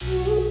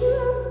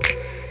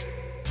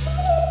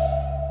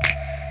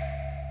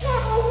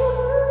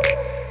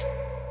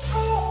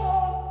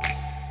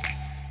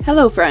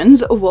Hello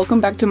friends,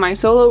 welcome back to My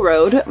Solo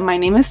Road. My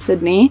name is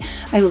Sydney.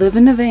 I live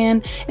in a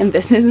van and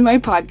this is my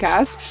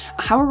podcast.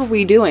 How are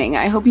we doing?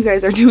 I hope you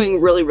guys are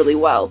doing really, really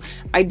well.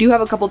 I do have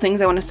a couple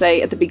things I want to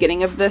say at the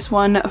beginning of this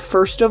one.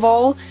 First of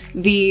all,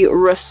 the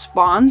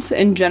response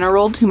in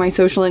general to my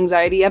social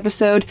anxiety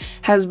episode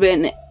has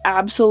been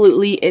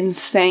absolutely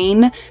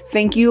insane.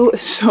 Thank you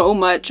so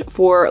much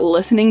for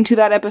listening to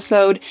that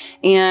episode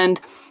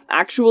and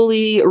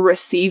actually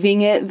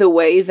receiving it the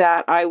way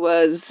that I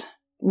was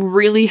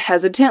really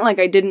hesitant. Like,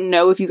 I didn't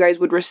know if you guys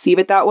would receive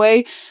it that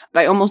way.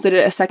 I almost did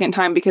it a second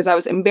time because I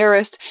was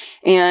embarrassed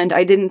and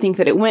I didn't think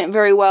that it went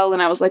very well.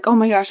 And I was like, oh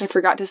my gosh, I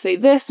forgot to say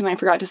this and I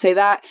forgot to say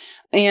that.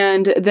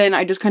 And then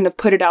I just kind of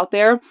put it out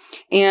there.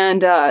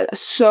 And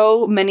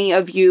so many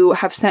of you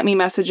have sent me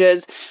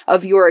messages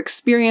of your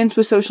experience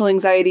with social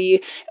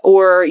anxiety,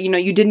 or,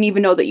 you didn't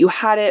even know that you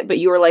had it, but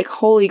you were like,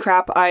 holy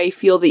crap, I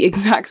feel the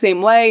exact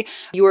same way.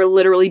 You are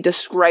literally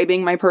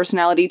describing my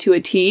personality to a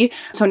T.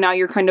 So now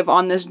you're kind of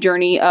on this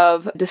journey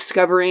of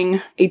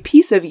discovering a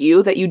piece of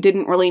you that you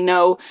didn't really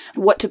know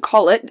what to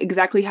call it,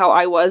 exactly how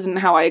I was and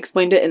how I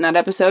explained it in that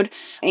episode.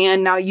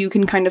 And now you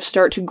can kind of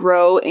start to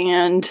grow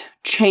and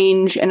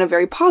change in a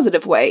very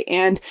positive way.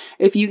 And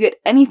if you get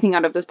anything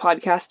out of this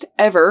podcast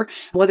ever,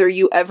 whether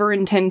you ever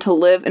intend to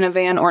live in a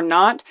van or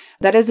not,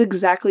 that is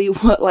exactly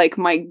what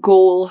my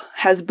goal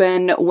has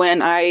been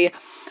when I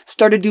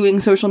started doing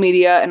social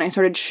media and I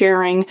started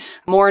sharing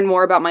more and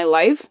more about my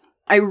life.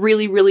 I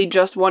really, really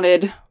just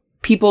wanted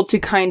people to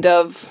kind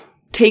of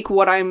take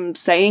what I'm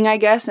saying, I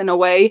guess, in a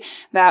way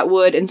that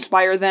would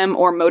inspire them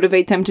or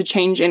motivate them to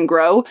change and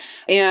grow.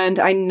 And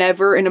I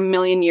never in a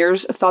million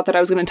years thought that I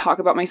was going to talk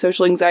about my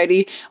social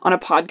anxiety on a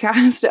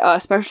podcast,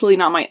 especially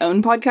not my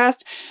own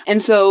podcast.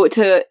 And so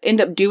to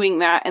end up doing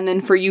that, and then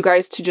for you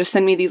guys to just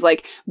send me these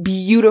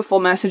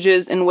beautiful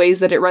messages in ways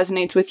that it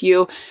resonates with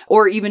you,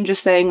 or even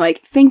just saying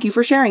thank you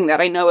for sharing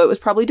that. I know it was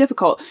probably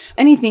difficult.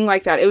 Anything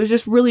like that. It was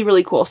just really,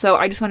 really cool. So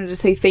I just wanted to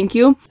say thank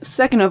you.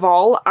 Second of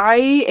all,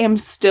 I am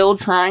still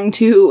trying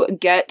to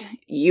get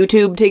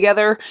YouTube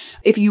together.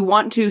 If you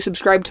want to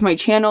subscribe to my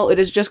channel, it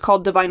is just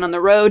called Divine on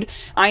the Road.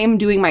 I am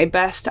doing my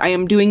best. I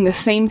am doing the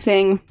same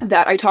thing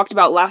that I talked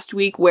about last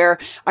week where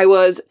I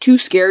was too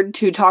scared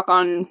to talk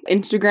on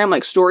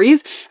Instagram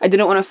stories. I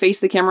didn't want to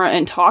face the camera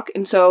and talk.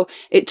 And so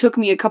it took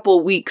me a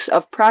couple weeks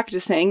of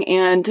practicing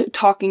and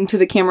talking to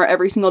the camera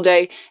every single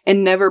day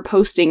and never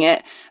posting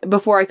it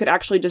before I could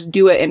actually just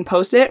do it and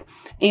post it.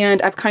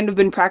 And I've kind of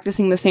been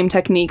practicing the same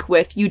technique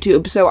with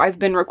YouTube. So I've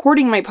been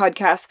recording my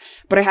podcasts,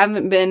 but I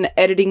haven't been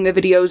editing the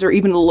videos or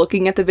even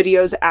looking at the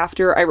videos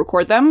after I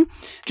record them,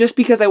 just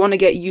because I want to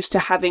get used to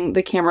having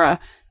the camera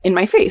in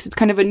my face. It's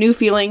kind of a new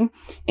feeling.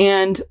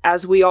 And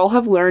as we all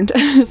have learned,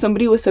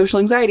 somebody with social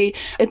anxiety,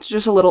 it's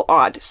just a little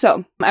odd.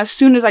 So as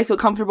soon as I feel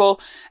comfortable,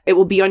 it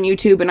will be on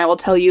YouTube and I will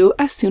tell you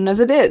as soon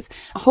as it is.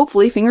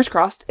 Hopefully, fingers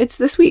crossed, it's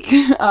this week.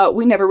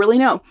 We never really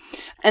know.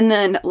 And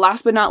then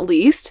last but not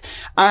least,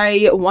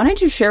 I wanted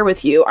to share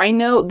with you, I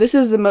know this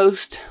is the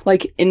most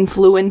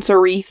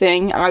influencer-y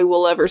thing I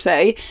will ever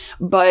say,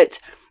 but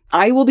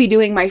I will be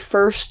doing my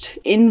first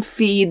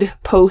in-feed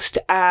post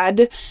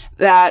ad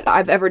that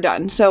I've ever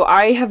done. So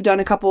I have done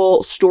a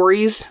couple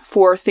stories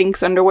for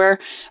Thinx underwear,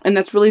 and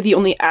that's really the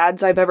only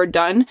ads I've ever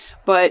done.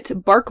 But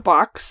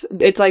BarkBox,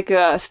 it's like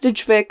a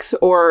Stitch Fix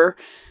or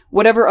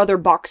whatever other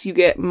box you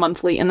get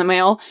monthly in the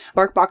mail.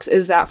 BarkBox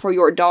is that for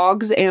your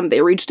dogs, and they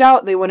reached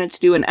out. They wanted to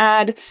do an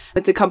ad.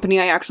 It's a company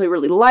I actually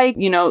really like.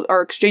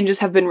 Our exchanges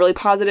have been really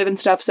positive and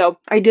stuff, so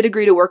I did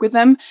agree to work with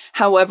them.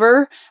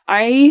 However,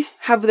 I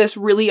have this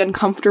really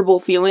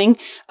uncomfortable feeling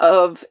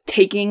of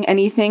taking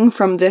anything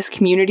from this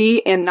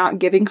community and not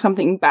giving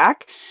something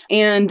back.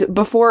 And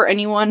before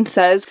anyone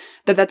says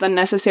that that's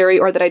unnecessary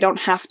or that I don't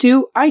have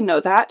to, I know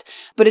that,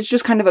 but it's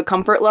just kind of a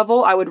comfort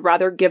level. I would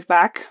rather give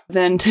back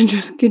than to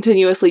just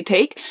continuously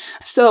take.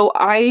 So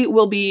I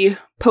will be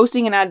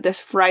posting an ad this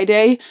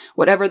Friday,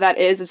 whatever that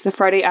is. It's the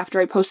Friday after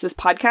I post this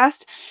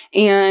podcast.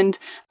 And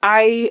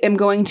I am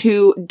going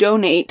to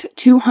donate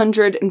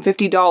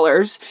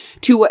 $250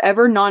 to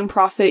whatever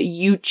nonprofit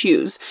you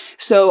choose.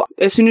 So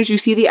as soon as you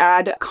see the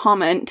ad,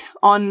 comment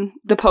on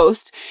the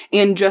post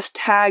and just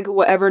tag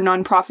whatever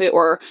nonprofit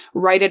or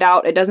write it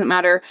out. It doesn't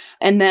matter.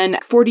 And then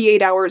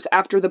 48 hours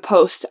after the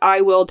post,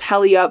 I will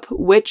tally up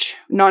which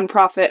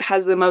nonprofit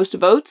has the most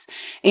votes,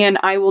 and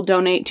I will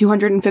donate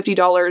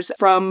 $250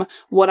 from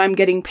what I'm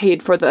getting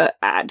paid for the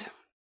ad.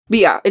 But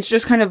yeah, it's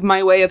just kind of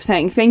my way of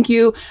saying thank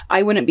you.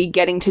 I wouldn't be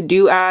getting to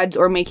do ads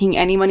or making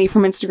any money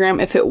from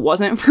Instagram if it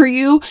wasn't for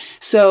you.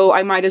 So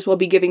I might as well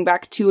be giving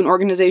back to an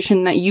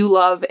organization that you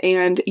love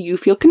and you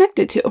feel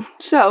connected to.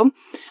 So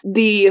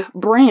the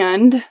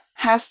brand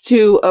has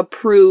to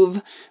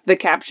approve the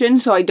caption,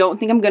 so I don't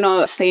think I'm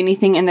gonna say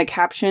anything in the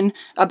caption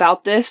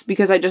about this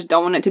because I just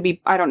don't want it to be,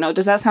 I don't know,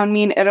 does that sound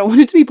mean? I don't want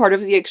it to be part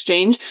of the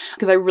exchange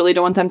because I really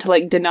don't want them to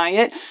like deny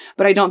it,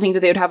 but I don't think that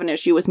they would have an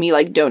issue with me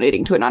like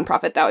donating to a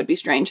nonprofit. That would be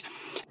strange.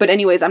 But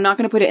anyways, I'm not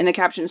gonna put it in the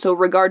caption, so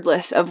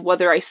regardless of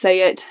whether I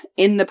say it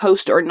in the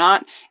post or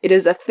not, it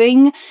is a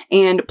thing,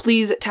 and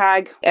please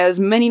tag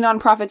as many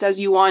nonprofits as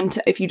you want.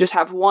 If you just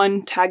have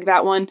one, tag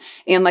that one,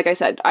 and like I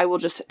said, I will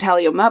just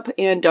tally them up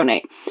and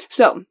donate.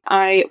 So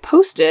I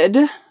posted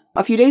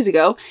a few days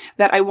ago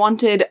that I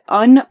wanted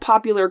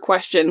unpopular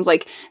questions,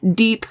 like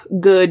deep,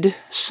 good,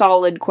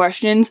 solid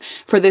questions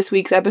for this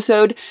week's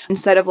episode,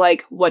 instead of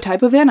like what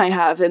type of van I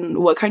have and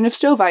what kind of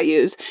stove I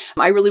use.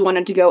 I really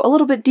wanted to go a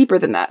little bit deeper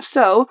than that.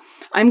 So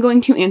I'm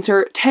going to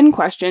answer 10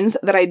 questions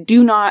that I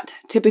do not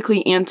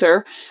typically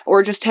answer,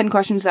 or just 10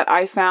 questions that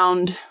I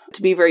found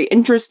to be very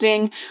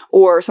interesting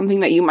or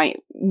something that you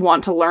might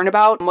want to learn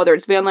about, whether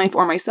it's van life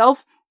or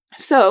myself.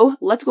 So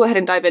let's go ahead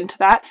and dive into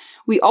that.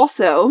 We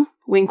also,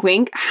 wink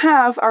wink,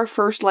 have our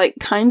first like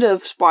kind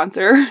of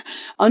sponsor,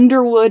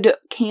 Underwood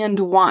Canned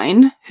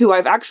Wine, who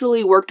I've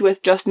actually worked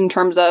with just in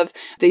terms of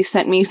they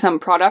sent me some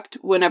product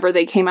whenever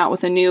they came out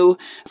with a new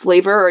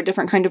flavor or a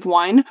different kind of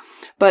wine,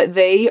 but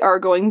they are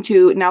going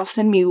to now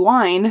send me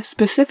wine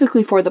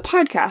specifically for the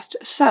podcast.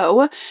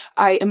 So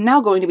I am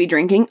now going to be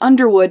drinking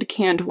Underwood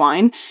Canned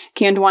Wine.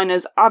 Canned wine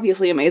is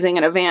obviously amazing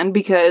in a van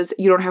because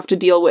you don't have to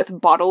deal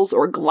with bottles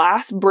or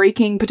glass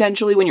breaking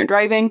potentially when you're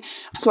driving.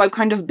 So I've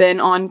kind of been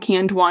on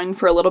canned wine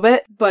for a little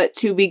bit, but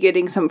to be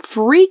getting some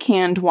free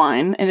canned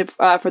wine, and if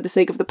for the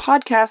sake of the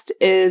podcast,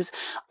 is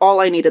all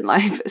I need in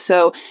life.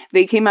 So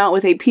they came out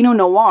with a Pinot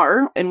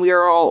Noir, and we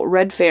are all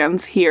red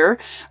fans here.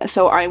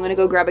 So I'm going to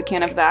go grab a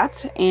can of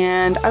that,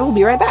 and I will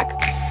be right back.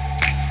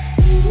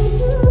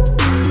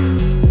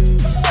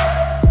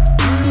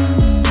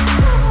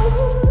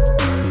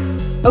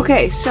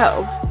 Okay,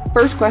 so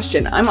first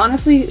question. I'm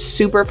honestly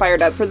super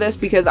fired up for this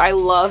because I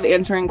love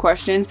answering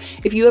questions.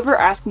 If you ever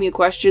ask me a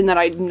question that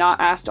I'm not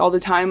asked all the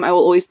time, I will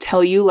always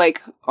tell you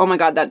like, oh my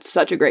God, that's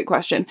such a great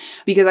question,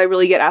 because I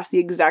really get asked the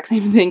exact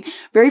same thing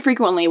very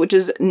frequently, which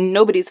is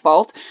nobody's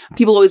fault.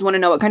 People always want to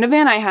know what kind of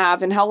van I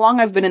have and how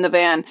long I've been in the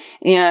van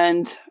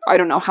and I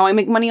don't know, how I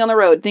make money on the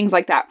road, things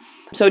like that.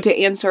 So to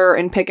answer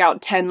and pick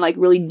out 10 like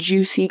really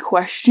juicy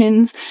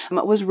questions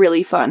was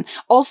really fun.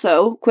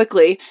 Also,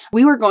 quickly,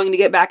 we were going to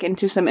get back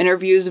into some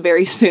interviews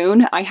very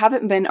soon. I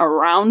haven't been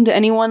around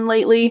anyone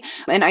lately,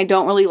 and I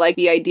don't really like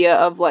the idea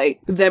of like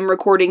them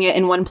recording it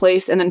in one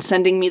place and then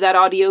sending me that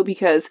audio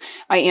because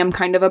I am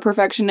kind of a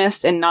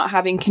perfectionist and not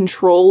having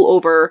control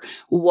over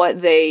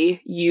what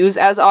they use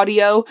as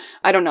audio.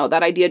 I don't know,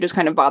 that idea just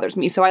kind of bothers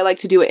me. So I like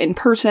to do it in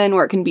person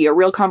where it can be a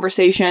real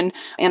conversation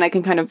and I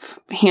can kind of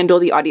handle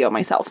the audio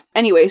myself.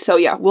 Anyway, so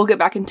yeah, we'll get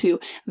back into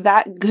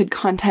that good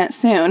content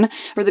soon.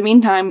 For the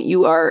meantime,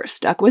 you are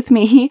stuck with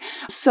me.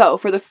 So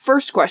for the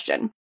first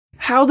question,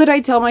 how did I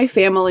tell my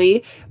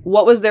family?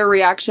 What was their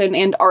reaction?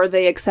 And are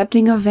they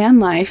accepting of van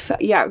life?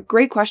 Yeah,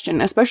 great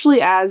question.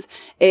 Especially as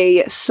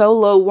a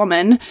solo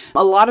woman,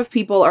 a lot of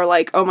people are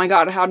like, oh my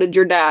God, how did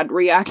your dad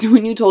react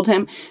when you told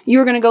him you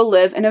were going to go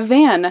live in a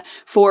van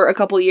for a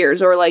couple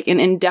years or like an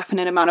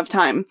indefinite amount of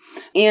time?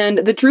 And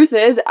the truth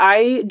is,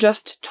 I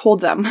just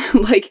told them,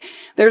 like,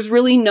 there's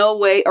really no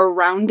way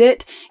around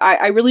it.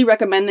 I really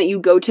recommend that you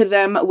go to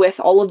them with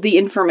all of the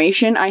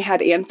information. I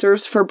had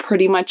answers for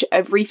pretty much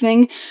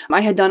everything.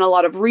 I had done a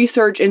lot of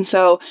research, and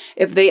so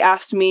if they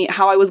asked me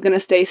how I was going to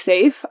stay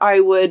safe, I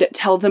would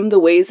tell them the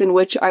ways in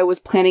which I was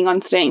planning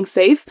on staying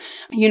safe.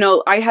 You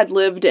know, I had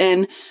lived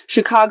in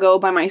Chicago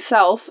by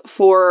myself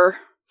for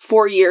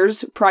 4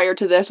 years prior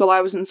to this while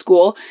I was in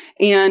school,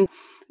 and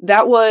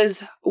that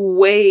was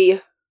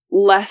way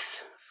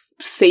less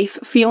safe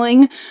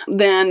feeling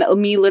than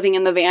me living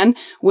in the van.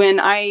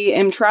 When I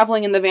am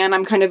traveling in the van,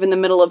 I'm kind of in the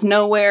middle of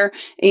nowhere,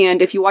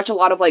 and if you watch a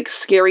lot of like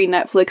scary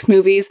Netflix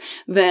movies,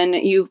 then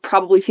you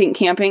probably think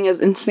camping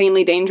is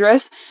insanely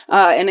dangerous,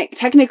 and it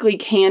technically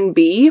can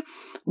be,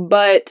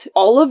 but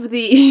all of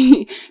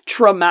the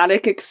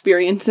traumatic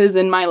experiences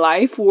in my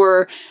life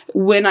were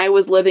when I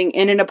was living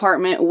in an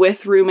apartment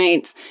with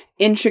roommates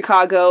in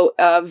Chicago,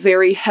 a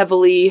very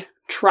heavily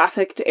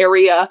trafficked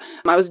area.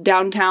 I was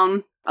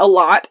downtown a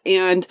lot,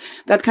 and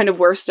that's kind of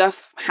where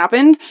stuff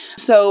happened.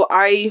 So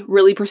I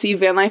really perceive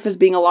van life as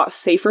being a lot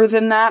safer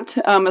than that.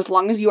 As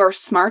long as you are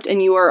smart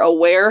and you are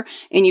aware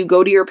and you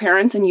go to your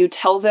parents and you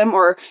tell them,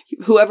 or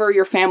whoever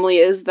your family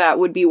is that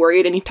would be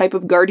worried, any type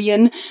of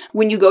guardian,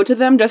 when you go to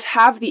them, just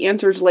have the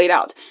answers laid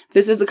out.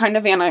 This is the kind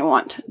of van I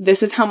want.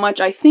 This is how much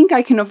I think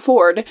I can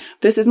afford.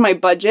 This is my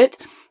budget.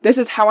 This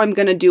is how I'm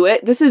going to do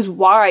it. This is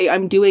why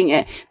I'm doing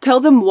it. Tell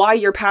them why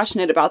you're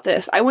passionate about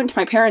this. I went to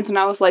my parents and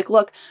I was like,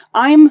 look,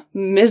 I'm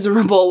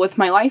miserable with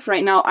my life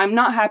right now. I'm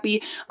not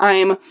happy.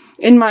 I'm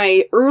in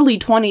my early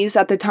 20s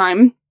at the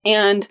time.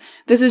 And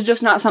this is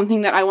just not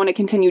something that I want to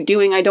continue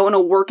doing. I don't want to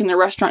work in the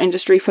restaurant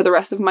industry for the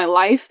rest of my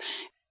life.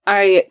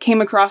 I came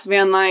across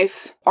van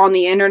life on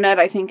the internet,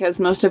 I think, as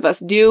most of us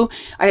do.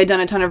 I had done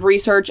a ton of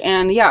research,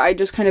 and yeah, I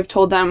just kind of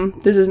told them,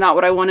 this is not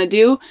what I want to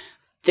do.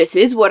 this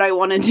is what I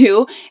want to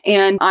do.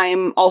 And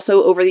I'm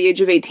also over the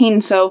age of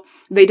 18, so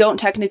they don't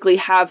technically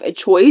have a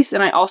choice.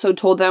 And I also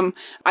told them,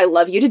 I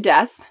love you to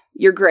death.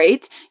 You're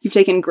great. You've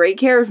taken great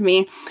care of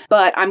me,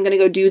 but I'm going to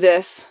go do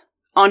this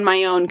on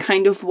my own,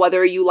 kind of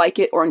whether you like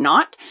it or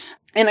not.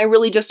 And I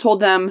really just told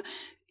them,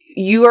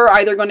 you are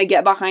either going to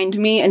get behind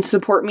me and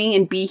support me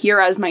and be here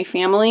as my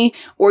family,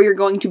 or you're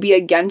going to be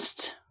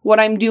against what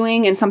I'm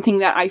doing and something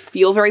that I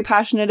feel very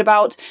passionate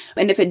about.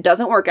 And if it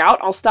doesn't work out,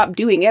 I'll stop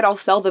doing it. I'll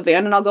sell the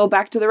van and I'll go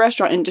back to the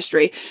restaurant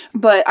industry.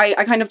 But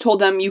I kind of told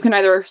them, you can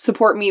either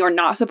support me or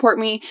not support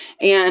me.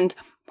 And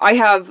I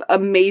have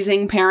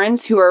amazing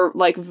parents who are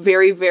like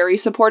very, very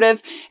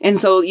supportive. And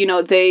so,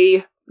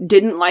 they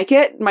didn't like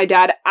it. My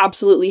dad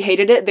absolutely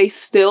hated it. They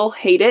still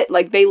hate it.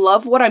 Like, they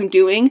love what I'm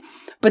doing,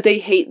 but they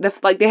hate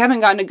they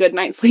haven't gotten a good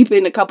night's sleep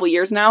in a couple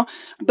years now,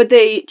 but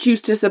they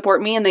choose to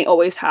support me and they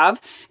always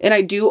have. And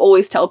I do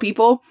always tell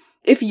people,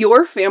 if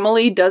your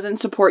family doesn't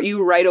support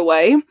you right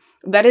away,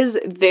 that is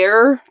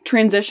their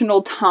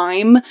transitional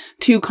time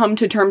to come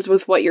to terms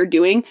with what you're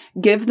doing.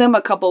 Give them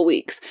a couple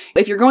weeks.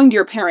 If you're going to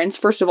your parents,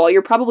 first of all,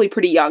 you're probably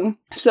pretty young.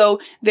 So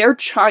their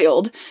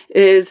child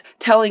is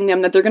telling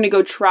them that they're going to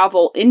go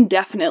travel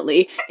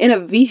indefinitely in a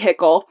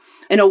vehicle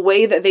in a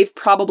way that they've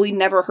probably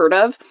never heard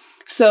of.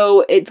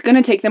 So it's going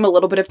to take them a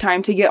little bit of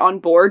time to get on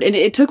board. And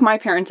it took my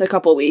parents a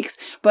couple weeks.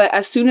 But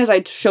as soon as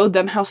I showed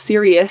them how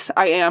serious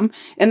I am,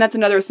 and that's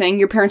another thing,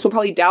 your parents will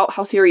probably doubt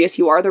how serious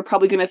you are. They're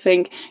probably going to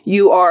think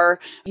you are,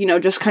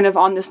 just kind of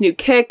on this new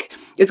kick.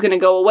 It's going to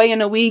go away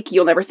in a week.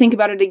 You'll never think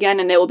about it again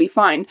and it will be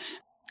fine.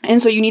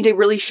 And so you need to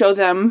really show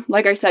them,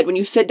 like I said, when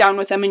you sit down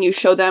with them and you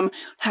show them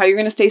how you're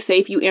going to stay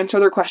safe, you answer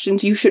their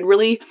questions, you should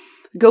really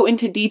go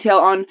into detail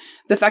on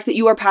the fact that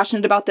you are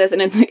passionate about this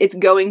and it's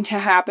going to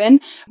happen.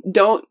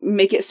 Don't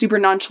make it super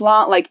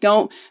nonchalant. Like,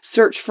 don't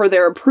search for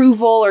their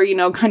approval or,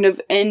 kind of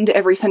end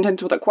every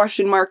sentence with a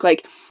question mark.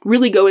 Like,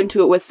 really go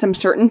into it with some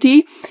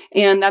certainty.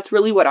 And that's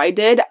really what I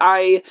did.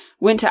 I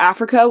went to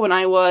Africa when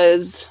I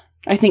was,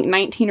 I think,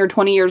 19 or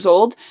 20 years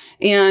old.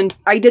 And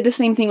I did the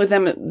same thing with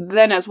them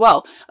then as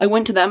well. I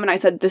went to them and I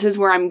said, this is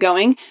where I'm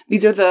going.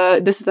 This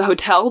is the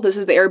hotel. This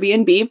is the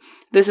Airbnb.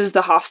 This is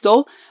the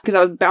hostel, because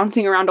I was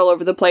bouncing around all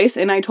over the place.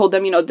 And I told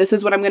them, this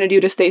is what I'm going to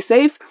do to stay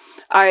safe.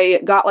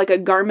 I got like a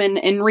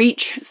Garmin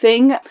InReach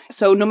thing.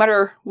 So no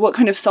matter what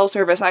kind of cell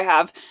service I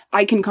have,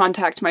 I can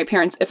contact my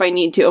parents if I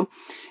need to.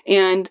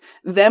 And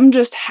them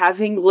just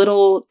having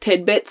little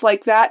tidbits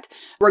like that,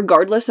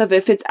 regardless of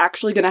if it's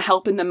actually going to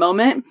help in the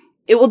moment,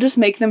 it will just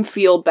make them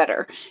feel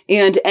better.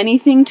 And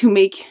anything to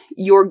make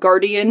your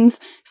guardians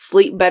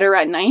sleep better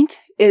at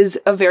night is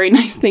a very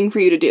nice thing for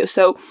you to do.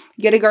 So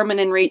get a Garmin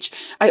InReach.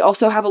 I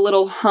also have a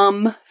little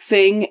hum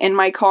thing in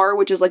my car,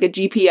 which is like a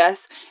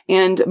GPS.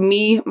 And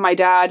me, my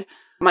dad,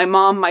 my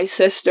mom, my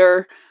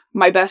sister,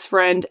 my best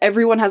friend,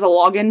 everyone has a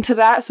login to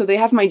that. So they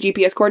have my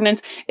GPS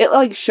coordinates. It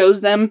like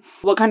shows them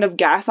what kind of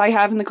gas I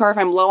have in the car. If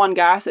I'm low on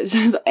gas, it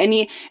says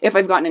if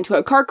I've gotten into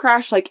a car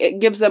crash, like it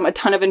gives them a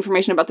ton of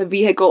information about the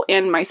vehicle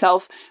and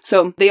myself.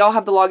 So they all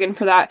have the login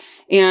for that.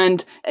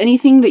 And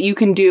anything that you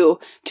can do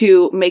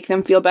to make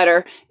them feel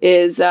better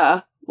is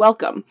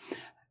welcome.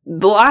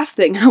 The last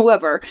thing,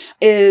 however,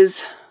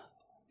 is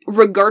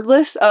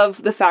regardless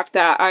of the fact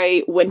that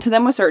I went to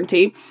them with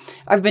certainty,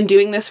 I've been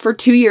doing this for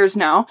 2 years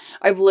now.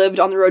 I've lived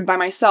on the road by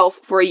myself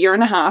for a year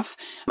and a half.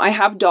 I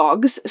have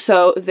dogs,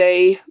 so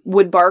they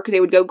would bark.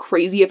 They would go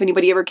crazy if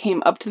anybody ever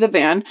came up to the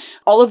van.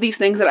 All of these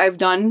things that I've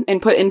done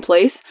and put in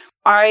place.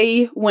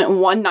 I went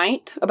one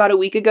night about a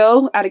week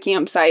ago at a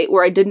campsite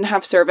where I didn't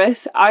have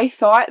service. I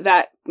thought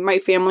that my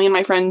family and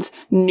my friends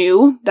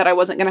knew that I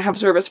wasn't going to have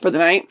service for the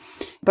night,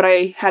 but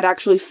I had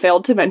actually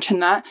failed to mention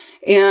that,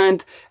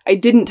 and I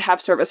didn't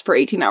have service for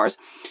 18 hours.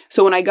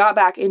 So when I got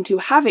back into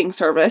having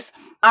service,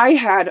 I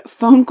had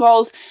phone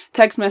calls,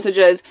 text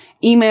messages,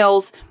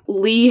 emails.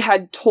 Lee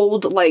had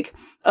told like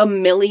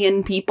 1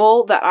 million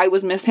people that I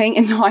was missing,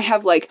 and so I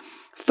have like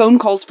phone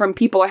calls from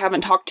people I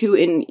haven't talked to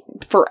in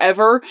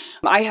forever.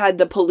 I had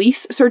the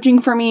police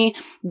searching for me.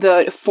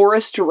 The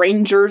forest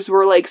rangers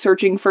were like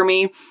searching for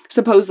me.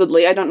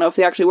 Supposedly. I don't know if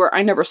they actually were.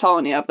 I never saw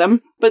any of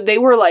them, but they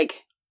were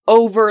like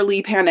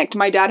overly panicked.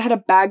 My dad had a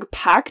bag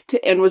packed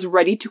and was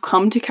ready to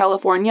come to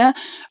California.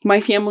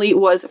 My family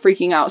was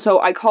freaking out. So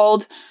I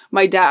called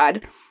my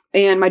dad.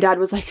 And my dad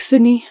was like,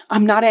 Sydney,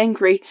 I'm not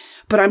angry,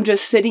 but I'm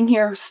just sitting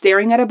here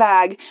staring at a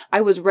bag.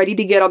 I was ready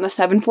to get on the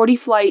 7:40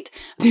 flight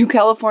to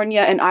California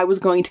and I was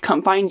going to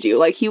come find you.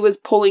 Like, he was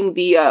pulling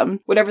the,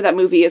 whatever that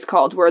movie is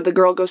called, where the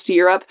girl goes to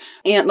Europe.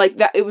 And like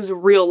that, it was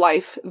real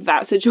life,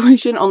 that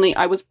situation, only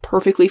I was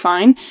perfectly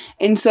fine.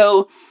 And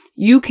so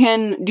you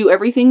can do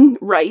everything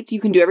right. You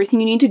can do everything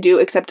you need to do,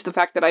 except the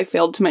fact that I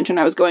failed to mention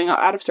I was going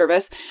out of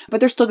service. But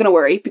they're still going to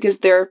worry because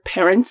they're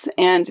parents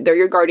and they're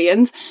your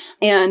guardians.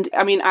 And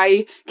I mean,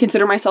 I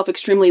consider myself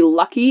extremely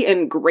lucky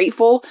and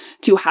grateful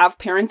to have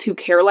parents who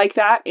care like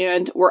that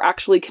and were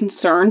actually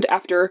concerned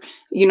after,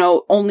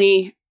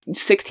 only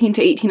 16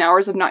 to 18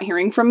 hours of not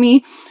hearing from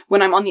me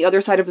when I'm on the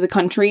other side of the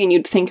country, and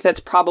you'd think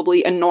that's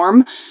probably a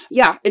norm.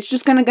 Yeah, it's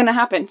just gonna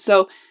happen.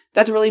 So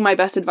that's really my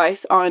best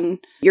advice on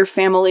your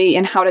family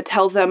and how to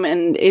tell them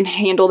and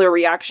handle their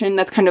reaction.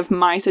 That's kind of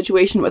my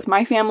situation with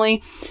my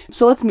family.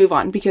 So let's move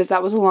on because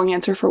that was a long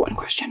answer for one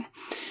question.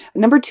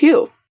 Number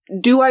 2.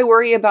 Do I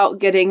worry about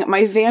getting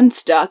my van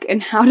stuck,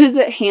 and how does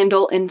it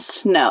handle in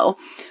snow?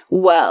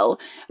 Well,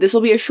 this will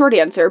be a short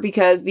answer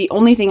because the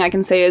only thing I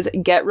can say is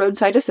get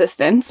roadside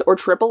assistance or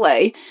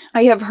AAA.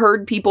 I have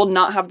heard people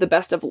not have the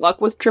best of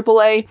luck with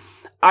AAA.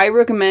 I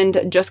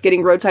recommend just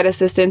getting roadside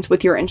assistance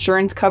with your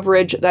insurance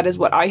coverage. That is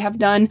what I have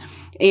done,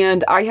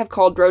 and I have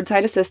called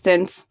roadside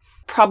assistance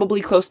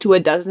probably close to a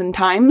dozen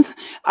times.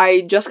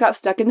 I just got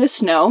stuck in the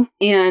snow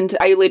and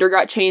I later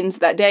got chains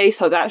that day,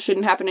 so that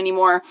shouldn't happen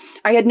anymore.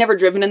 I had never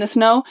driven in the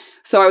snow,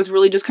 so I was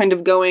really just kind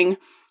of going,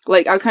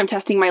 I was kind of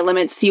testing my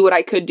limits, see what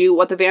I could do,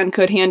 what the van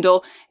could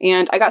handle,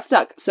 and I got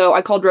stuck. So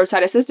I called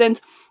roadside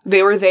assistance.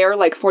 They were there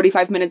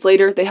 45 minutes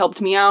later. They helped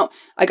me out.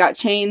 I got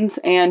chains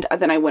and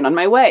then I went on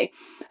my way.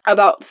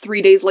 About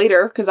 3 days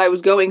later, because I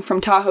was going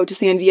from Tahoe to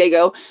San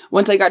Diego,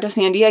 once I got to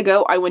San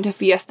Diego, I went to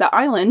Fiesta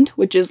Island,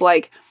 which is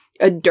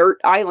a dirt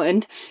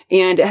island,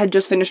 and it had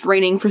just finished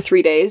raining for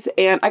 3 days,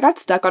 and I got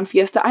stuck on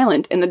Fiesta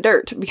Island in the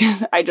dirt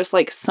because I just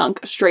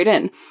sunk straight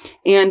in,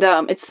 and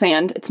it's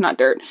sand, it's not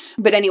dirt.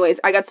 But anyways,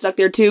 I got stuck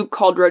there too,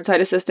 called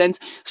roadside assistance.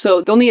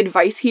 So the only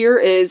advice here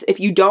is if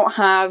you don't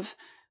have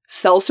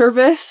cell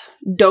service,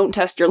 don't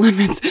test your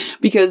limits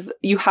because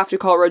you have to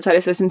call roadside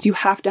assistance. You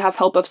have to have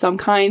help of some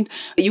kind.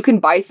 You can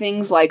buy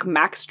things like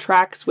Max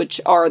Tracks, which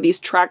are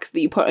these tracks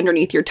that you put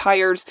underneath your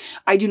tires.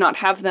 I do not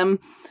have them.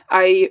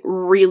 I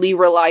really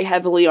rely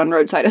heavily on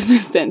roadside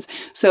assistance.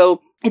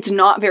 So it's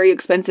not very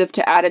expensive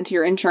to add into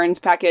your insurance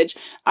package.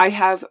 I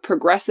have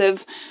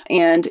Progressive,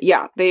 and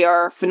yeah, they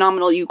are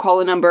phenomenal. You call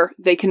a number,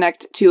 they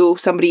connect to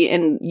somebody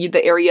in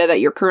the area that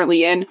you're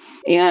currently in,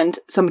 and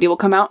somebody will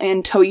come out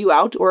and tow you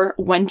out or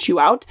wench you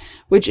out,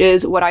 which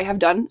is what I have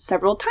done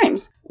several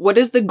times. What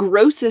is the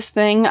grossest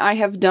thing I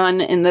have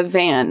done in the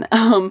van?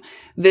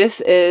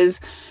 This is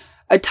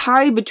a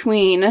tie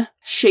between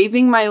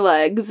shaving my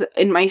legs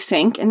in my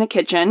sink in the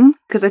kitchen,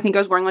 because I think I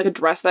was wearing a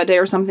dress that day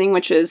or something,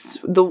 which is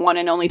the one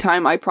and only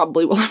time I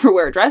probably will ever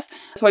wear a dress.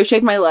 So I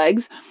shaved my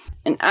legs.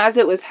 And as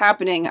it was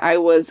happening, I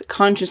was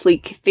consciously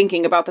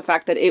thinking about the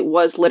fact that it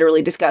was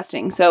literally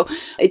disgusting. So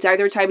it's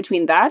either a tie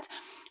between that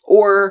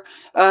or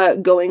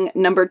going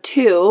number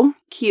 2,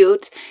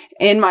 cute,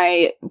 in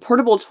my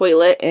portable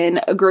toilet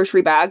in a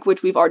grocery bag,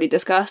 which we've already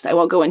discussed. I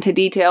won't go into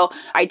detail.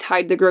 I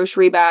tied the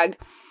grocery bag.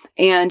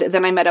 And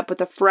then I met up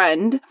with a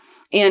friend,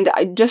 and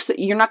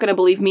you're not going to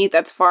believe me,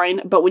 that's fine,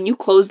 but when you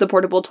close the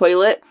portable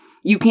toilet,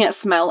 you can't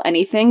smell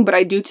anything, but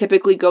I do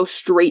typically go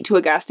straight to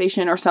a gas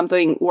station or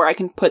something where I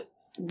can put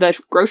the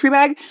grocery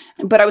bag.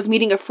 But I was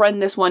meeting a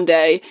friend this one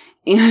day,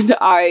 and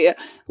I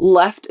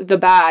left the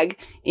bag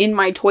in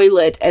my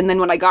toilet, and then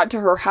when I got to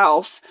her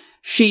house,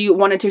 she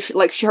wanted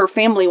to, her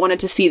family wanted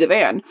to see the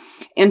van,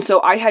 and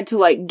so I had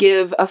to,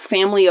 give a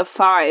family of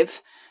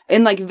 5,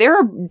 and,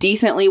 they're a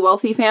decently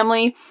wealthy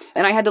family,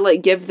 and I had to,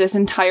 give this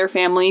entire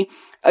family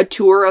a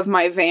tour of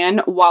my van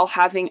while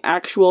having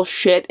actual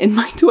shit in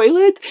my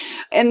toilet.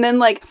 And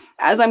then,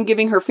 as I'm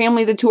giving her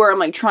family the tour,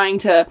 I'm, trying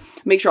to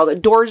make sure all the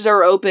doors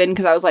are open,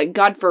 because I was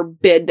God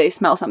forbid they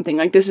smell something.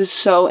 This is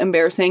so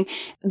embarrassing.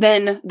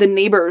 Then the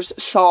neighbors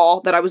saw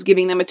that I was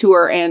giving them a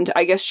tour, and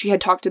I guess she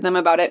had talked to them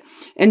about it.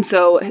 And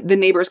so the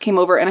neighbors came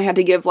over, and I had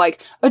to give,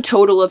 a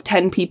total of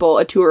 10 people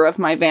a tour of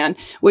my van,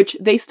 which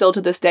they still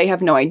to this day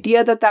have no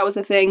idea that that was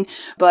a thing,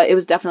 but it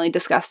was definitely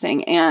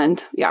disgusting.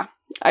 And yeah,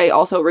 I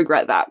also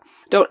regret that.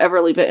 Don't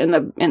ever leave it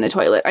in the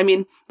toilet. I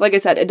mean, like I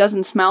said, it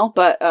doesn't smell,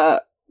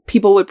 but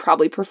people would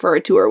probably prefer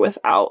a tour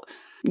without,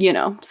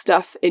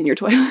 stuff in your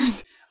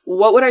toilet.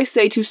 What would I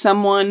say to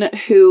someone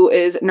who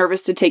is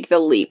nervous to take the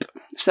leap?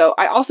 So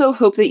I also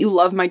hope that you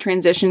love my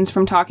transitions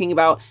from talking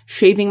about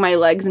shaving my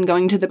legs and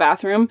going to the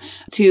bathroom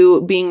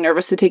to being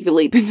nervous to take the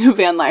leap into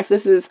van life.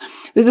 This is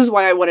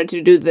why I wanted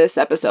to do this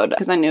episode,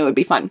 because I knew it would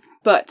be fun.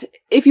 But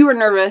if you are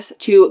nervous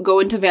to go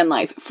into van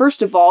life,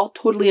 first of all,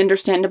 totally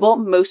understandable.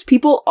 Most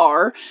people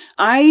are.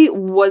 I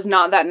was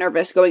not that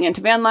nervous going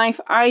into van life.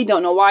 I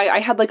don't know why. I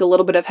had a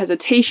little bit of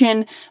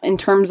hesitation in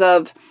terms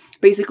of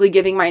basically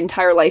giving my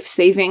entire life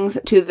savings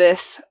to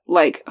this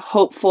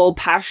hopeful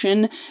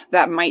passion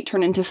that might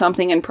turn into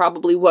something and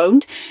probably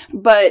won't.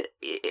 But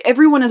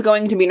everyone is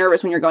going to be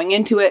nervous when you're going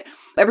into it.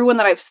 Everyone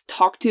that I've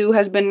talked to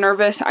has been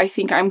nervous. I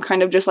think I'm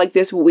kind of just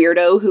this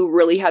weirdo who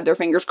really had their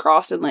fingers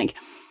crossed and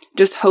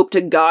just hope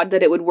to God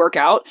that it would work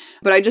out.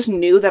 But I just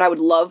knew that I would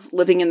love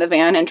living in the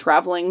van and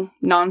traveling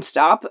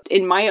nonstop.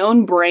 In my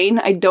own brain,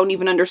 I don't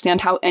even understand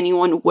how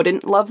anyone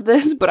wouldn't love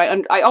this, but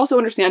I also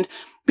understand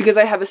because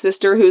I have a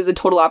sister who's the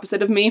total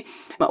opposite of me.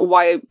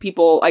 Why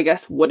people, I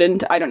guess,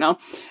 wouldn't, I don't know.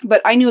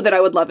 But I knew that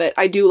I would love it.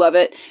 I do love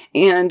it.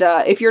 And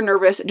if you're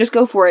nervous, just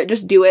go for it.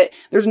 Just do it.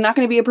 There's not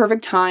going to be a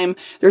perfect time.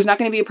 There's not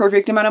going to be a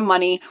perfect amount of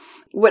money.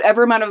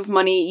 Whatever amount of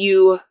money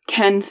you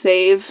can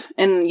save,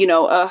 and,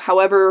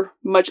 however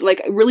much,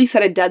 like, really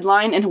set a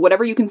deadline, and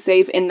whatever you can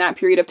save in that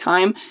period of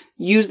time,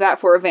 use that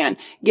for a van.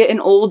 Get an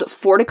old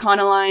Ford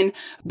Econoline,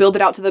 build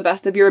it out to the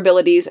best of your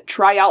abilities,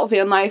 try out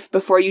van life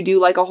before you do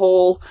like a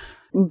whole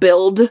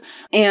build,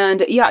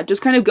 and yeah,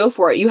 just kind of go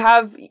for it. You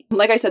have,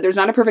 like I said, there's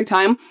not a perfect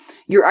time.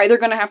 You're either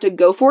going to have to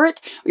go for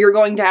it, or you're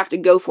going to have to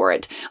go for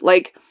it.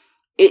 Like,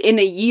 in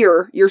a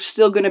year, you're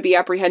still going to be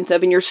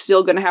apprehensive, and you're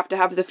still going to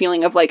have the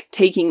feeling of like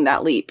taking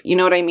that leap. You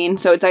know what I mean?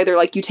 So it's either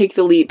like you take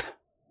the leap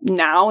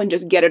now and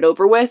just get it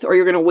over with, or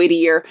you're going to wait a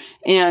year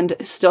and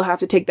still have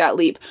to take that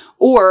leap.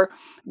 Or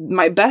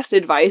my best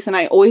advice, and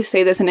I always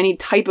say this in any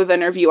type of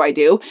interview I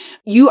do,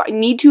 you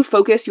need to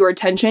focus your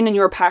attention and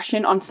your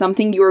passion on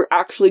something you're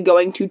actually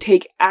going to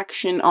take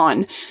action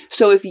on.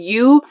 So if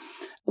you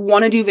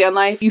want to do van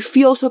life, you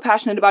feel so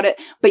passionate about it,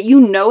 but you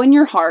know in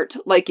your heart,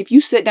 like if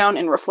you sit down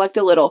and reflect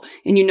a little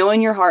and you know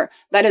in your heart,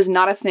 that is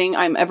not a thing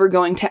I'm ever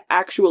going to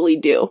actually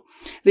do,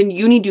 then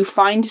you need to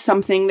find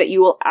something that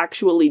you will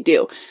actually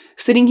do.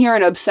 Sitting here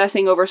and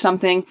obsessing over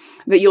something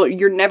that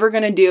you're never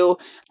going to do.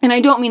 And I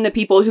don't mean the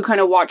people who kind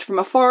of watch from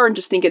afar and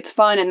just think it's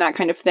fun and that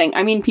kind of thing.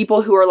 I mean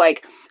people who are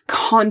like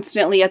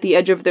constantly at the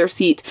edge of their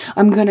seat.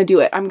 I'm going to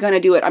do it. I'm going to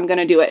do it. I'm going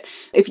to do it.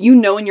 If you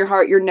know in your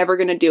heart you're never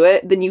going to do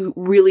it, then you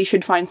really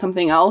should find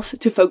something else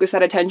to focus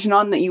that attention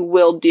on that you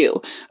will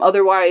do.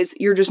 Otherwise,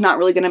 you're just not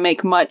really going to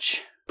make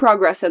much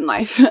progress in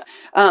life.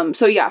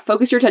 So yeah,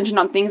 focus your attention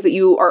on things that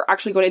you are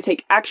actually going to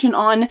take action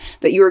on,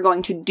 that you are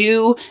going to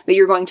do, that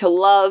you're going to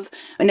love.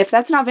 And if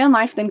that's not van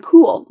life, then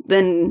cool.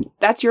 Then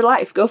that's your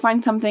life. Go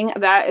find something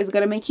that is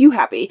going to make you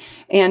happy.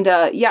 And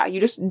yeah, you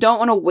just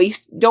don't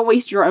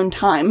waste your own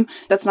time.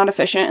 That's not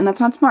efficient and that's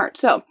not smart.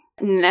 So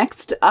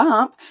next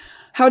up,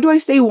 how do I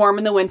stay warm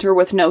in the winter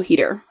with no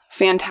heater?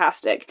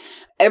 Fantastic.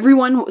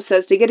 Everyone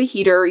says to get a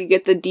heater. You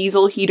get the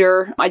diesel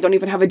heater. I don't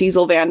even have a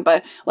diesel van,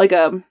 but like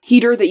a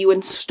heater that you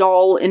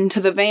install into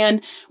the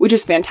van, which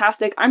is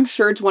fantastic. I'm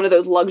sure it's one of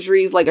those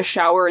luxuries, like a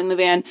shower in the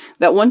van,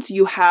 that once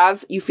you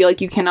have, you feel like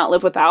you cannot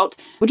live without,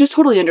 which is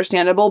totally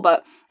understandable.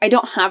 But I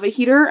don't have a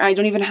heater. I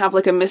don't even have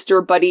like a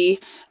Mr. Buddy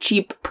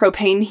cheap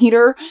propane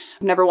heater.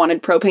 I've never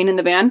wanted propane in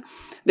the van.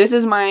 This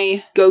is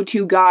my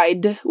go-to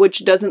guide,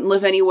 which doesn't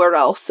live anywhere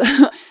else,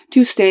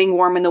 to staying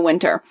warm in the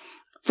winter.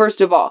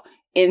 First of all,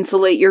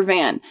 insulate your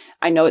van.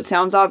 I know it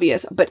sounds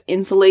obvious, but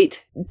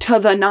insulate to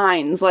the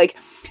nines. Like,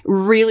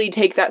 really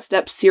take that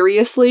step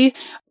seriously.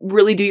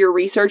 Really do your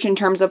research in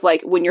terms of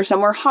like, when you're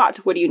somewhere hot,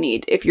 what do you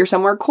need? If you're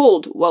somewhere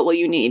cold, what will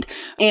you need?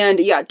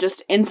 And yeah,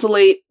 just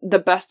insulate the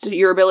best of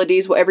your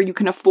abilities, whatever you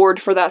can afford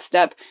for that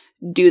step.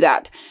 Do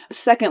that.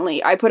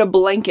 Secondly, I put a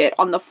blanket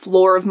on the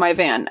floor of my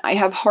van. I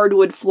have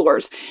hardwood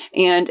floors,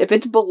 and if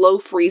it's below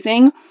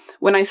freezing,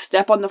 when I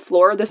step on the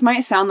floor, this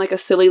might sound like a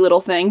silly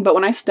little thing, but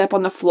when I step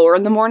on the floor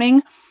in the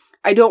morning,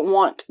 I don't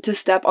want to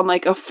step on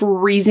like a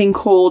freezing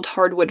cold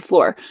hardwood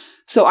floor.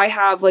 So I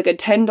have like a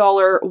 $10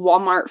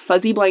 Walmart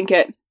fuzzy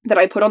blanket that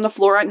I put on the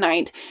floor at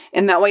night,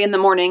 and that way in the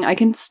morning I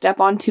can step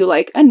onto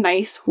like a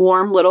nice,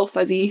 warm little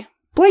fuzzy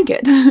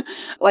blanket.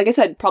 Like I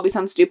said, probably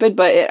sounds stupid,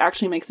 but it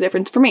actually makes a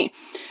difference for me.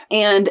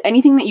 And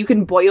anything that you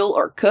can boil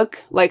or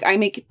cook, like I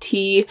make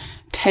tea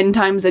 10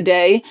 times a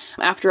day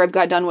after I've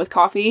got done with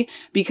coffee,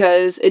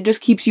 because it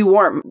just keeps you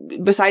warm.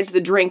 Besides the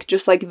drink,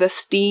 just like the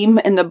steam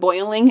and the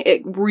boiling,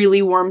 it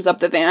really warms up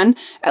the van,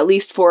 at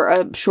least for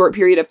a short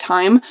period of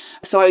time.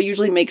 So I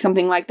usually make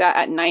something like that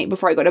at night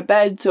before I go to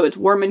bed, so it's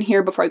warm in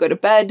here before I go to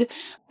bed.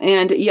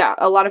 And yeah,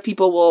 a lot of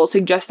people will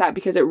suggest that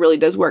because it really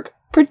does work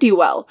pretty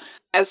well.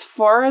 As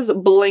far as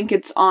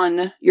blankets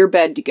on your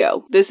bed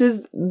go, this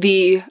is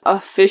the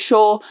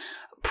official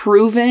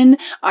proven,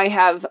 I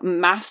have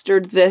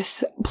mastered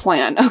this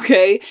plan,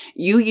 okay?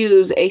 You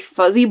use a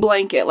fuzzy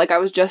blanket, like I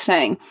was just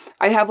saying.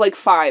 I have like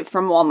 5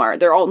 from Walmart.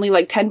 They're only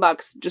like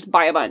 $10, just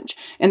buy a bunch,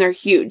 and they're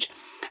huge.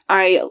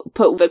 I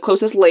put the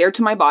closest layer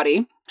to my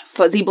body.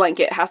 Fuzzy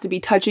blanket has to be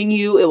touching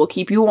you. It will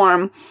keep you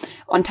warm.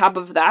 On top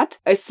of that,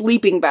 a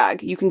sleeping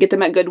bag. You can get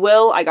them at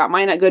Goodwill. I got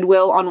mine at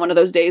Goodwill on one of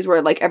those days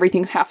where like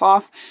everything's half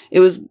off. It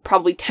was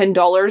probably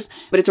 $10,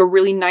 but it's a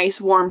really nice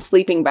warm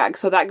sleeping bag.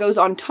 So that goes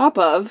on top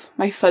of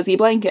my fuzzy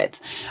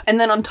blankets. And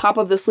then on top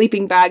of the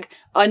sleeping bag,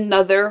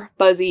 another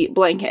fuzzy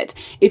blanket.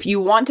 If you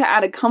want to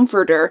add a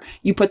comforter,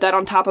 you put that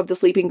on top of the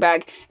sleeping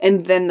bag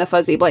and then the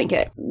fuzzy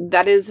blanket.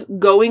 That is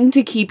going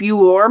to keep you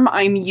warm.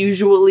 I'm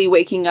usually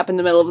waking up in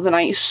the middle of the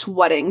night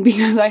sweating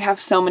because I have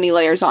so many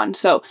layers on.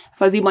 So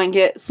fuzzy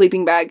blanket,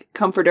 sleeping bag,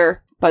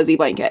 comforter, fuzzy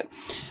blanket.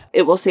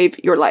 it will save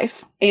your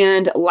life.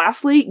 And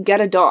lastly, get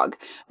a dog.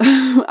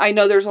 I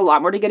know there's a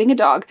lot more to getting a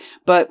dog,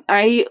 but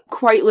I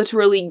quite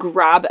literally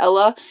grab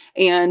Ella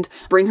and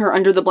bring her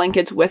under the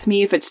blankets with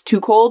me if it's too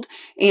cold.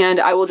 And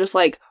I will just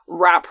like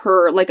wrap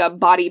her like a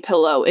body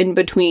pillow in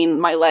between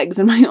my legs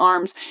and my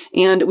arms.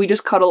 And we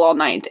just cuddle all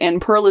night.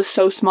 And Pearl is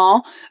so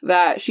small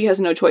that she has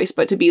no choice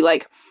but to be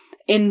like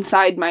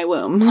inside my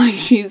womb. Like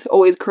she's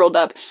always curled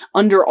up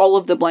under all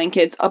of the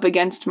blankets, up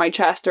against my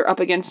chest or up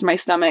against my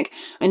stomach,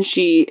 and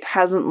she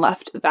hasn't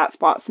left that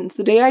spot since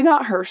the day I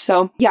got her.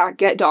 So yeah,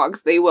 get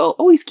dogs. They will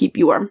always keep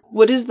you warm.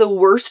 What is the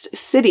worst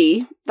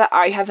city that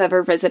I have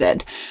ever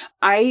visited?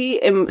 I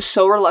am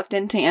so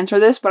reluctant to answer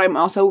this, but I'm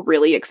also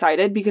really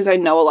excited because I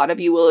know a lot of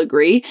you will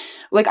agree.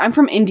 Like, I'm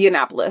from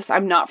Indianapolis.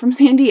 I'm not from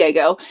San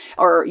Diego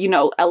or,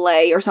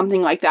 LA or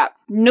something like that.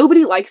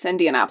 Nobody likes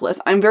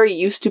Indianapolis. I'm very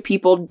used to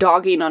people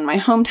dogging on my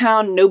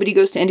hometown. Nobody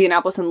goes to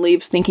Indianapolis and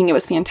leaves thinking it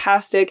was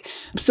fantastic.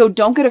 So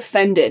don't get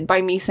offended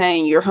by me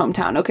saying your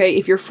hometown, okay?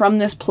 If you're from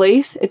this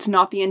place, it's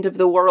not the end of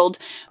the world.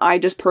 I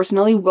just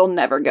personally will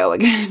never go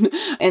again.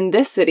 And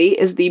this city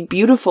is the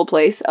beautiful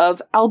place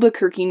of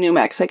Albuquerque, New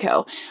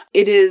Mexico.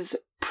 It is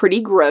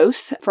pretty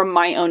gross from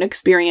my own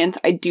experience.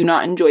 I do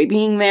not enjoy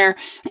being there.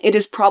 It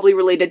is probably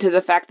related to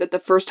the fact that the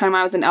first time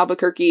I was in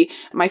Albuquerque,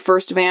 my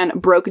first van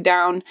broke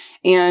down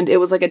and it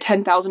was like a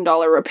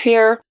 $10,000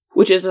 repair,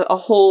 which is a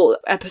whole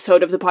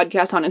episode of the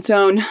podcast on its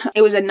own.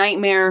 It was a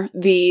nightmare.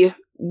 The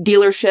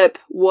dealership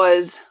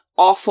was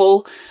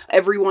awful.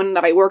 Everyone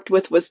that I worked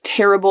with was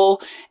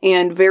terrible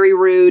and very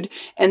rude.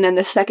 And then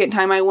the second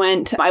time I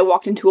went, I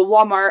walked into a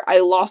Walmart. I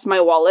lost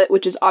my wallet,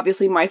 which is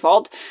obviously my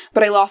fault,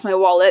 but I lost my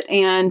wallet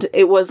and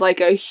it was like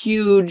a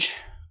huge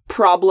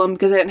problem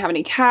because I didn't have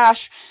any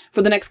cash.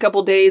 For the next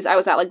couple days, I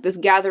was at like this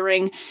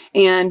gathering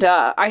and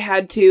I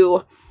had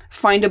to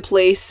find a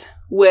place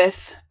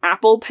with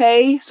Apple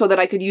Pay so that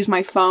I could use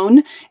my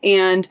phone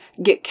and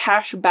get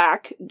cash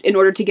back in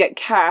order to get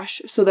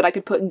cash so that I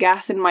could put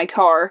gas in my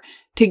car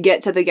to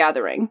get to the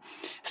gathering.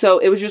 So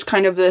it was just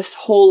kind of this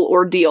whole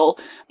ordeal.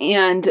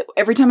 And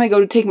every time I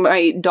go to take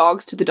my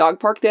dogs to the dog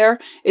park there,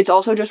 it's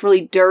also just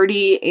really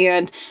dirty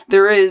and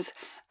there is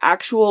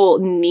actual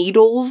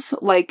needles,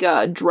 like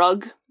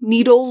drug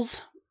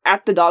needles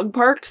at the dog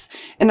parks.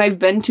 And I've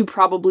been to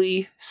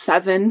probably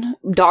 7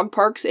 dog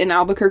parks in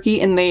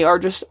Albuquerque and they are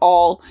just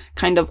all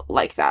kind of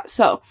like that.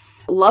 So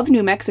love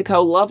New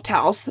Mexico, love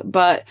Taos,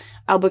 but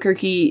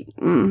Albuquerque,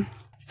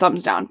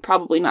 thumbs down,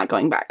 probably not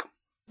going back.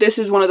 This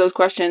is one of those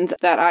questions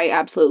that I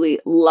absolutely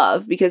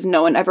love because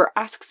no one ever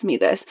asks me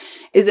this.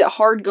 Is it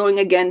hard going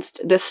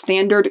against the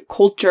standard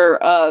culture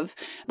of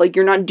like,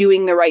 you're not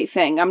doing the right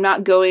thing? I'm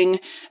not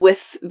going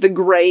with the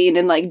grain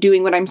and like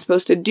doing what I'm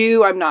supposed to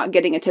do. I'm not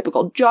getting a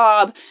typical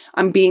job.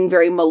 I'm being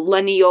very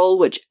millennial,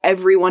 which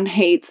everyone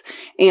hates.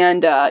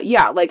 And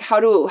like how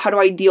do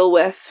I deal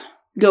with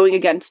going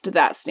against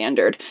that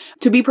standard?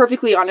 To be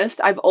perfectly honest,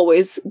 I've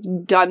always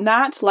done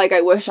that. Like, I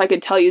wish I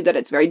could tell you that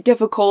it's very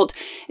difficult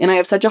and I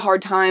have such a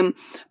hard time,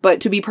 but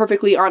to be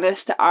perfectly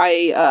honest,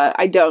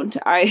 I don't.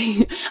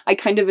 I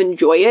kind of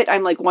enjoy it.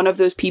 I'm like one of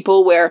those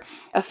people where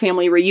a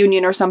family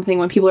reunion or something,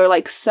 when people are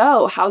like,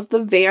 so how's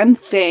the van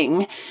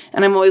thing?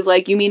 And I'm always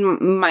like, you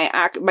mean my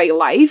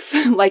life?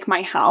 Like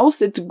my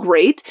house? It's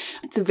great.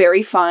 It's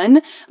very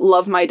fun.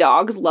 Love my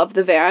dogs, love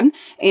the van.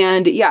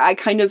 And yeah, I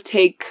kind of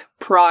take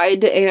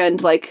pride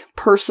and like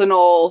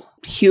personal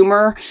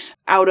humor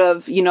out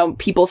of,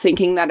 people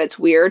thinking that it's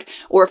weird.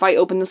 Or if I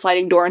open the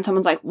sliding door and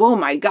someone's like, whoa,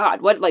 my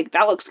God, what, like,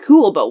 that looks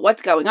cool, but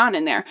what's going on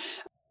in there?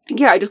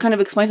 Yeah, I just kind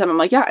of explain to them. I'm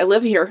like, yeah, I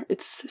live here.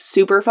 It's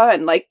super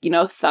fun. Like,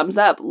 thumbs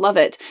up. Love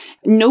it.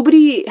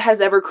 Nobody has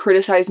ever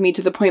criticized me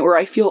to the point where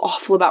I feel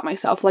awful about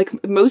myself.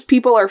 Like, most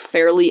people are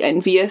fairly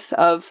envious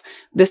of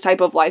this type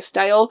of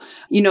lifestyle,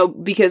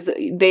 because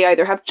they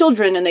either have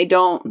children and they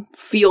don't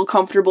feel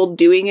comfortable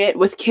doing it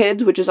with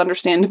kids, which is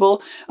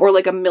understandable, or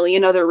like a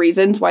million other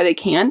reasons why they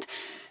can't.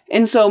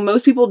 And so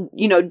most people,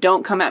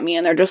 don't come at me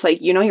and they're just like,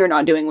 you're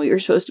not doing what you're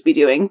supposed to be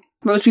doing.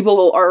 Most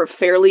people are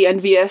fairly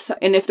envious.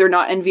 And if they're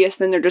not envious,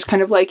 then they're just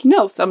kind of like,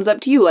 no, thumbs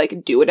up to you.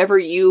 Like, do whatever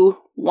you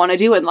want to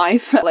do in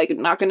life. Like,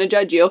 not going to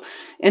judge you.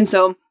 And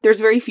so there's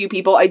very few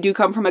people. I do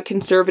come from a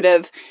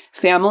conservative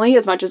family.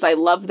 As much as I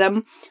love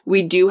them,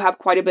 we do have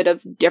quite a bit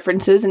of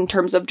differences in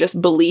terms of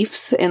just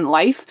beliefs in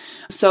life.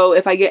 So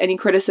if I get any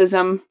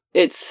criticism,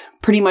 it's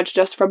pretty much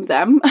just from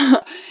them.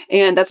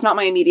 And that's not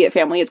my immediate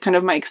family. It's kind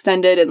of my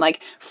extended and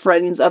like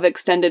friends of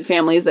extended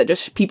families, that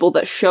just people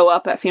that show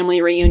up at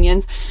family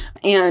reunions.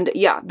 And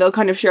yeah, they'll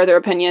kind of share their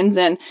opinions.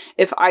 And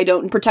if I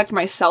don't protect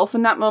myself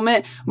in that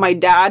moment, my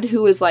dad,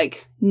 who is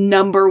like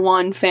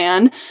 #1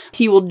 fan,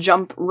 he will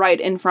jump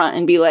right in front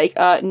and be like,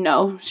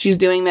 no, she's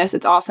doing this.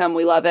 It's awesome.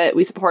 We love it.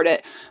 We support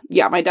it.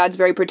 Yeah, my dad's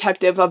very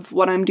protective of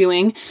what I'm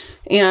doing.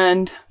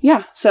 And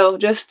yeah, so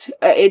just,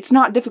 it's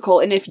not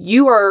difficult. And if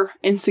you are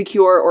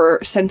insecure or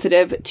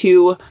sensitive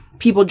to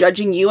people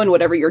judging you and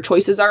whatever your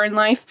choices are in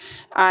life,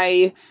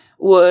 I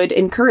would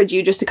encourage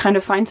you just to kind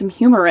of find some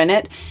humor in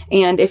it.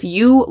 And if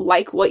you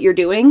like what you're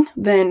doing,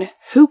 then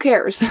who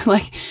cares?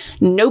 Like,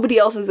 nobody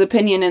else's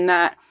opinion in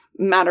that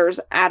matters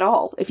at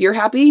all. If you're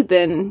happy,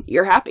 then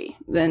you're happy.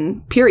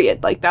 Then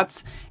period. Like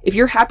if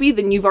you're happy,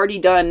 then you've already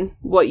done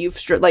what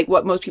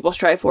what most people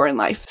strive for in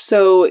life.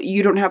 So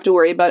you don't have to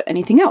worry about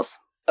anything else.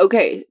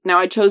 Okay, now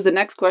I chose the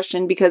next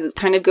question because it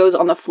kind of goes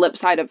on the flip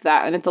side of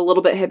that, and it's a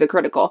little bit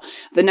hypocritical.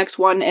 The next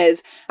one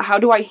is, how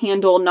do I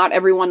handle not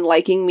everyone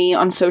liking me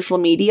on social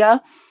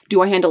media?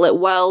 Do I handle it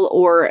well,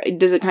 or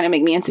does it kind of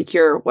make me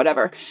insecure?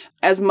 Whatever.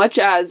 As much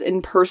as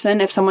in person,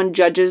 if someone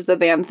judges the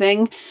van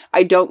thing,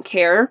 I don't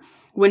care.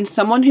 When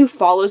someone who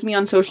follows me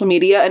on social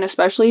media, and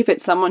especially if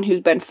it's someone who's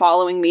been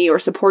following me or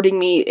supporting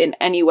me in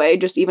any way,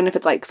 just even if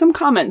it's like some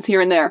comments here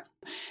and there,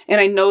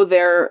 and I know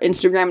their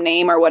Instagram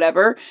name or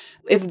whatever,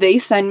 if they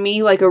send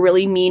me like a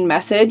really mean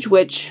message,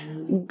 which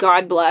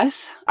God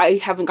bless, I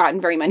haven't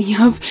gotten very many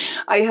of,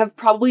 I have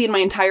probably in my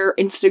entire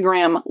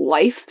Instagram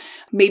life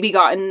maybe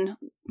gotten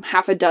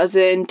half a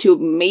dozen to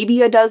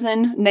maybe a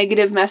dozen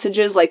negative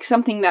messages, like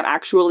something that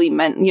actually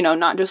meant,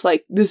 not just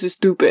like, this is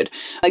stupid,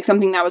 like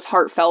something that was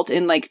heartfelt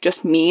and like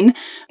just mean.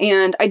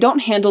 And I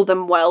don't handle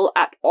them well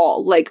at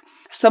all. Like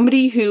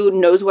somebody who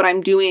knows what I'm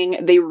doing,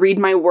 they read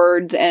my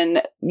words,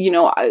 and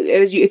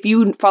if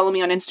you follow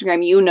me on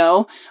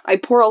Instagram, I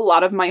pour a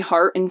lot of my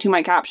heart into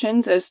my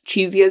captions, as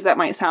cheesy as that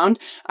might sound.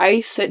 I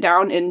sit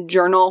down and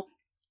journal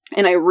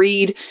and I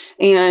read,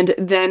 and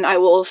then I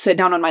will sit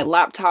down on my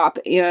laptop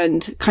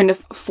and kind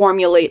of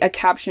formulate a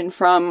caption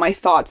from my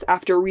thoughts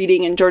after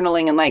reading and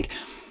journaling and like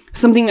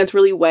something that's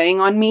really weighing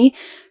on me.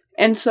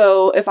 And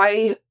so if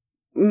I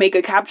make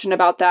a caption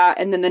about that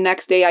and then the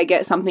next day I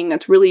get something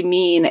that's really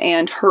mean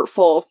and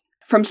hurtful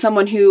from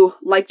someone who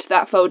liked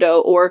that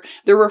photo or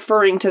they're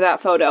referring to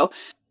that photo,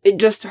 it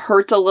just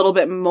hurts a little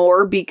bit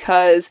more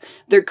because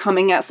they're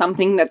coming at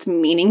something that's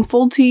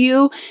meaningful to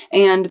you,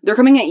 and they're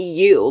coming at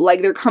you.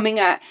 Like they're coming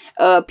at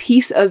a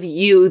piece of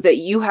you that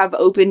you have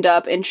opened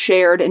up and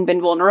shared and been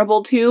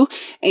vulnerable to,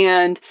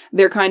 and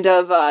they're kind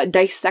of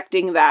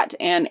dissecting that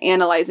and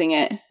analyzing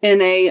it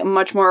in a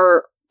much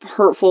more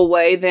hurtful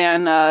way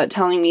than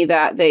telling me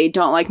that they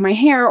don't like my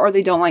hair or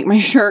they don't like my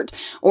shirt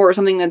or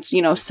something that's,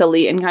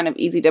 silly and kind of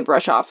easy to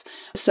brush off.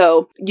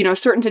 So,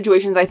 certain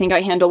situations I think I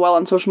handle well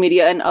on social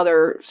media, and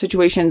other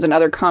situations and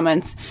other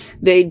comments,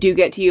 they do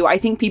get to you. I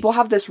think people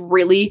have this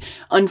really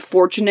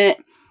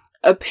unfortunate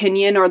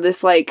opinion or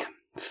this like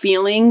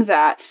feeling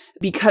that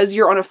because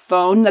you're on a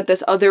phone that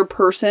this other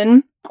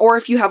person, or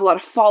if you have a lot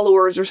of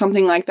followers or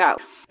something like that,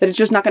 that it's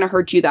just not going to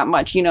hurt you that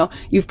much.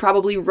 You've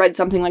probably read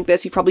something like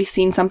this. You've probably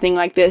seen something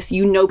like this.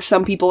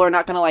 Some people are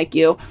not going to like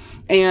you.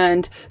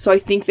 And so I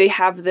think they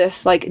have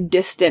this like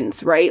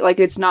distance, right? Like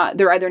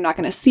they're either not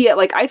going to see it.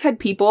 Like I've had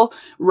people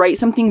write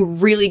something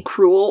really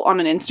cruel on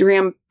an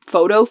Instagram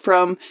photo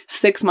from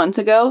 6 months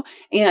ago,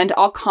 and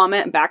I'll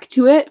comment back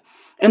to it.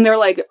 And they're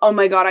like, oh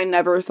my God, I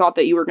never thought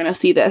that you were going to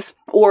see this.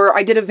 Or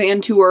I did a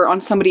van tour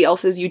on somebody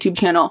else's YouTube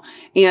channel,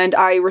 and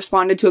I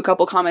responded to a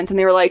couple comments, and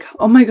they were like,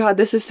 oh my God,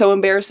 this is so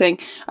embarrassing.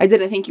 I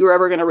didn't think you were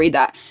ever going to read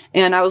that.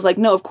 And I was like,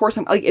 no, of course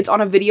I'm like, it's on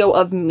a video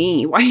of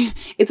me. Why?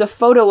 It's a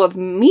photo of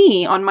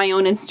me on my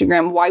own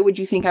Instagram. Why would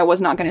you think I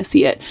was not going to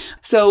see it?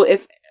 So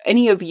if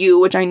any of you,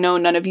 which I know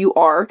none of you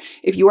are,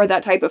 if you are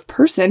that type of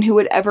person who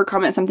would ever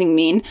comment something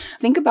mean,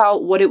 think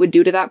about what it would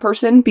do to that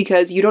person,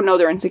 because you don't know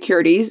their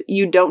insecurities.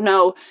 You don't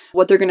know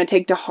what they're going to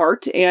take to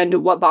heart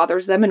and what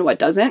bothers them and what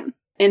doesn't.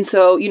 And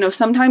so,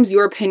 sometimes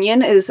your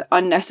opinion is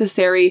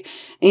unnecessary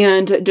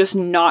and just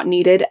not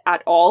needed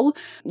at all.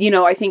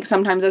 I think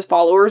sometimes as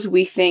followers,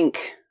 we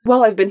think,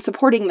 well, I've been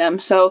supporting them,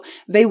 so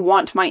they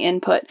want my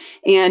input.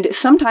 And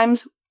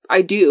sometimes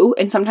I do.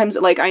 And sometimes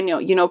like I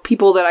know,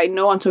 people that I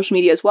know on social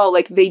media as well,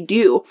 like they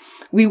do.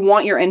 We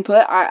want your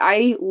input.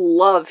 I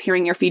love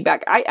hearing your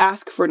feedback. I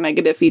ask for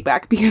negative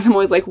feedback because I'm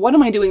always like, what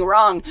am I doing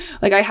wrong?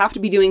 Like I have to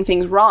be doing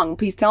things wrong.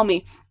 Please tell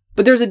me.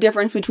 But there's a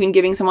difference between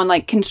giving someone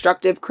like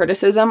constructive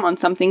criticism on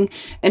something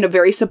in a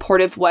very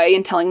supportive way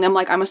and telling them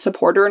like, I'm a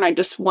supporter and I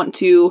just want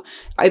to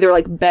either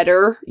like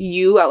better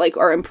you at like,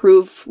 or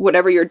improve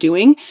whatever you're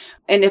doing.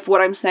 And if what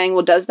I'm saying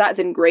does that,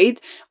 then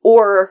great.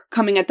 Or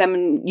coming at them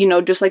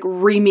and, just like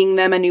reaming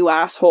them a new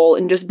asshole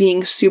and just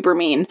being super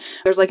mean.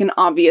 There's like an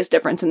obvious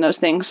difference in those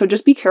things. So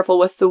just be careful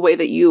with the way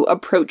that you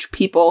approach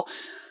people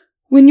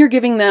when you're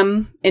giving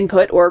them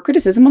input or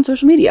criticism on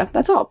social media.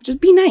 That's all.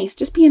 Just be nice.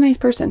 Just be a nice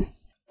person.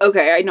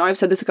 Okay, I know I've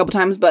said this a couple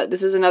times, but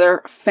this is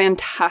another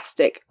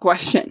fantastic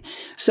question.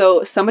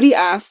 So somebody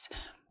asked,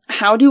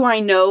 how do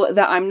I know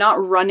that I'm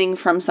not running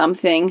from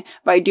something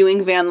by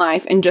doing van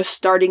life and just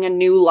starting a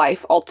new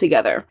life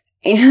altogether?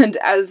 And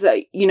as,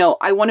 I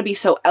want to be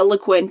so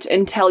eloquent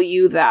and tell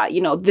you that,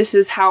 this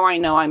is how I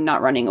know I'm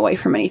not running away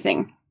from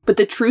anything. But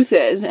the truth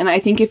is, and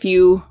I think if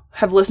you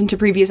have listened to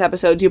previous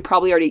episodes, you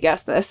probably already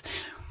guessed this,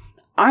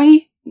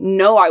 I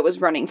know I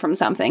was running from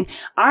something.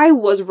 I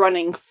was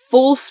running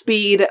full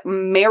speed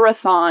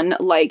marathon,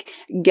 like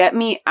get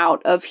me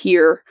out of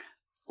here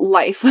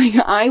life. Like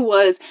I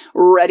was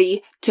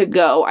ready to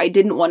go. I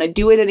didn't want to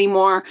do it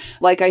anymore.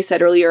 Like I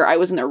said earlier, I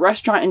was in the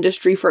restaurant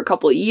industry for a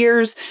couple of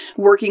years,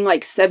 working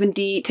like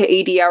 70 to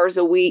 80 hours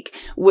a week,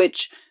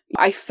 which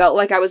I felt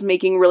like I was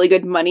making really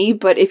good money.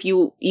 But if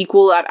you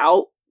equal that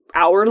out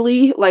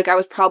hourly. Like I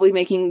was probably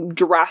making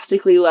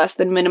drastically less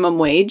than minimum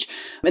wage.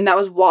 And that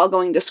was while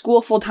going to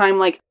school full time.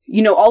 Like,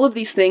 you know, all of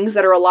these things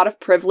that are a lot of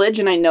privilege.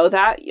 And I know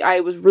that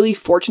I was really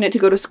fortunate to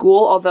go to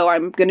school, although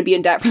I'm going to be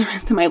in debt for the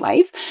rest of my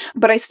life.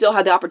 But I still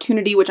had the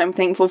opportunity, which I'm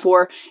thankful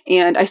for.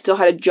 And I still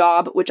had a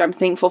job, which I'm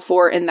thankful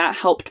for. And that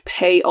helped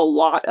pay a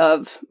lot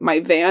of my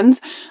vans.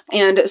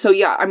 And so,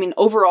 yeah, I mean,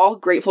 overall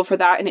grateful for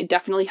that. And it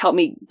definitely helped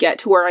me get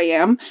to where I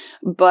am.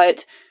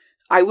 But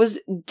I was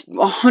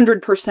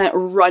 100%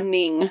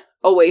 running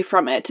away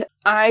from it.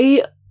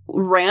 I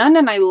ran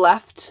and I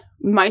left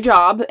my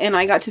job and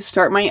I got to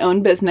start my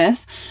own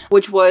business,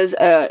 which was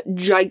a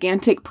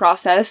gigantic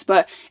process,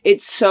 but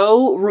it's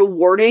so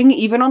rewarding.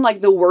 Even on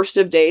like the worst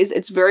of days,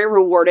 it's very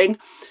rewarding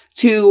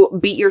to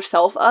beat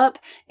yourself up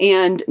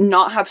and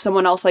not have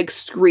someone else like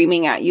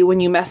screaming at you when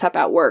you mess up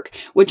at work,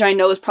 which I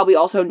know is probably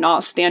also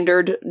not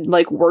standard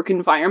like work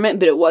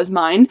environment, but it was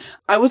mine.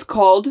 I was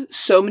called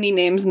so many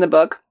names in the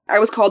book. I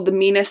was called the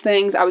meanest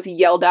things. I was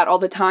yelled at all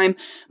the time.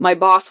 My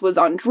boss was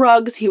on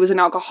drugs. He was an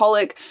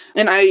alcoholic.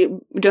 And I,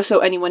 just so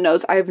anyone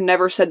knows, I've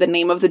never said the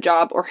name of the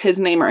job or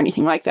his name or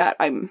anything like that.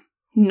 I'm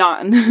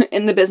not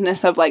in the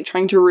business of like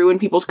trying to ruin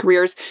people's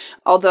careers.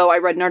 Although I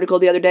read an article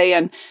the other day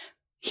and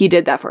he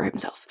did that for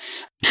himself.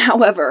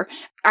 However,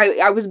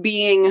 I was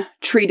being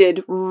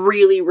treated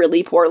really,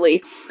 really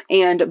poorly,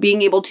 and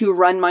being able to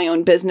run my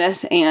own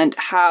business and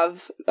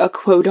have a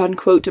quote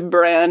unquote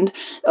brand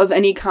of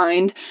any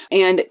kind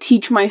and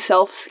teach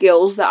myself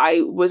skills that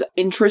I was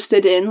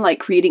interested in,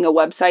 like creating a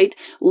website,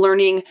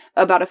 learning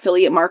about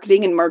affiliate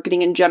marketing and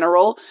marketing in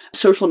general,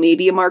 social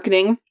media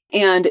marketing.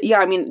 And yeah,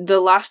 I mean, the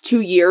last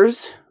 2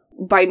 years,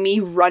 by me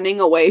running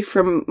away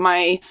from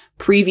my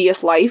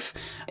previous life,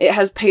 it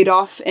has paid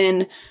off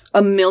in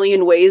a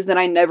million ways that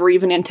I never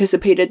even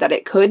anticipated that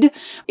it could.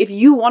 If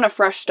you want a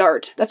fresh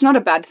start, that's not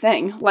a bad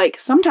thing. Like,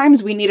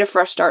 sometimes we need a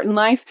fresh start in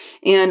life,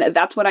 and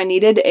that's what I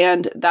needed,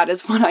 and that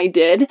is what I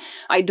did.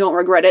 I don't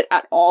regret it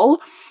at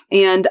all,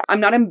 and I'm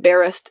not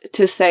embarrassed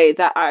to say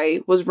that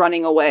I was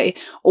running away,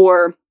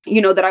 or,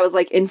 you know, that I was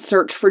like in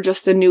search for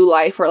just a new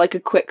life or like a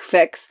quick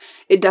fix.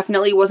 It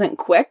definitely wasn't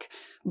quick,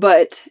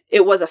 but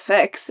it was a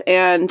fix,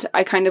 and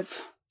I kind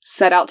of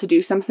set out to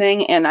do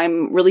something, and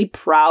I'm really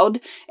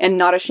proud and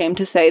not ashamed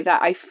to say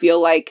that I feel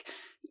like,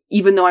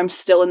 even though I'm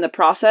still in the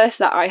process,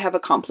 that I have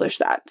accomplished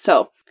that.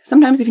 So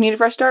sometimes if you need a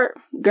fresh start,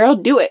 girl,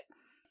 do it.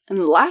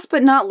 And last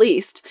but not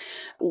least,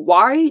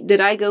 why did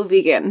I go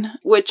vegan?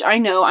 Which I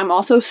know I'm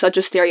also such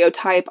a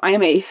stereotype. I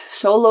am a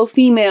solo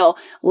female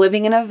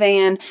living in a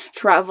van,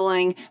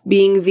 traveling,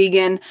 being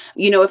vegan.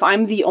 You know, if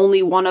I'm the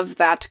only one of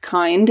that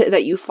kind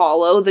that you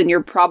follow, then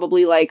you're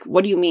probably like,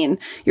 what do you mean?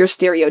 You're a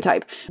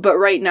stereotype. But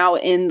right now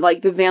in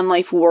like the van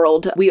life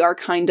world, we are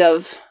kind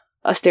of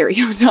a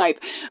stereotype.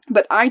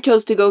 But I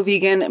chose to go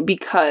vegan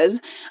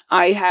because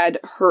I had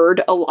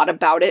heard a lot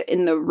about it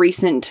in the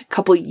recent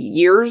couple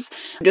years.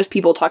 Just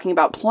people talking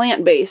about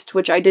plant-based,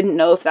 which I didn't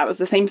know if that was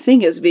the same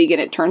thing as vegan.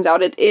 It turns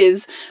out it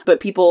is,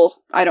 but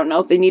people, I don't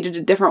know, they needed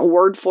a different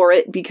word for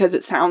it because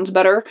it sounds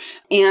better.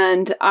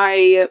 And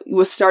I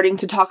was starting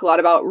to talk a lot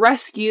about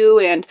rescue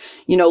and,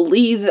 you know,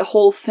 Lee's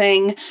whole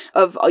thing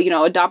of, you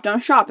know, adopt, don't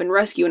shop and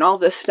rescue and all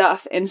this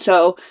stuff. And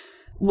so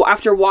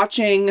after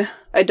watching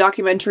a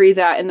documentary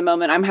that in the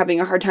moment I'm having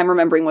a hard time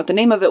remembering what the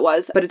name of it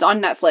was, but it's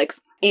on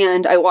Netflix,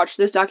 and I watched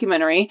this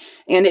documentary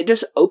and it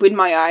just opened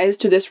my eyes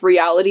to this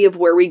reality of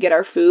where we get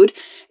our food.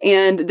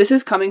 And this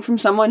is coming from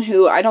someone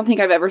who, I don't think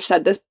I've ever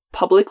said this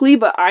publicly,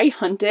 but I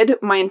hunted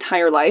my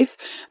entire life.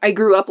 I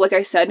grew up, like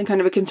I said, in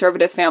kind of a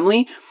conservative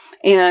family.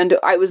 And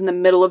I was in the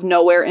middle of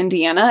nowhere,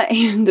 Indiana,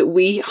 and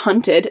we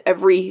hunted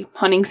every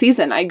hunting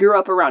season. I grew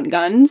up around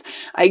guns.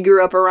 I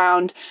grew up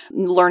around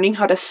learning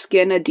how to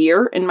skin a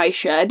deer in my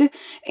shed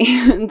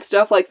and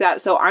stuff like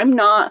that. So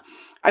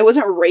I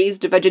wasn't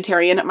raised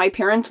vegetarian. My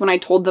parents, when I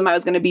told them I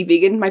was going to be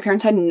vegan, my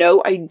parents had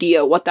no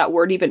idea what that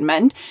word even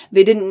meant.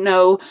 They didn't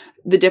know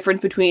the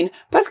difference between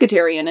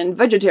pescatarian and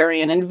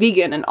vegetarian and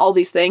vegan and all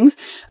these things.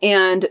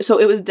 And so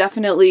it was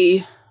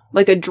definitely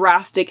like a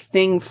drastic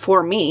thing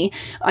for me.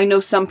 I know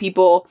some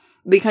people,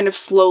 they kind of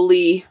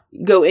slowly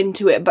go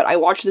into it, but I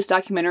watched this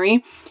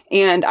documentary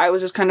and I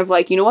was just kind of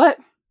like, you know what?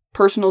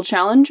 Personal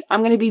challenge.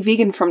 I'm going to be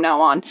vegan from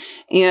now on.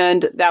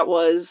 And that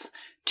was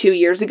 3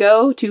 years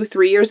ago.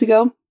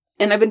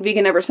 And I've been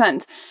vegan ever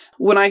since.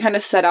 When I kind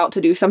of set out to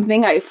do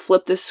something, I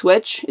flipped this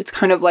switch. It's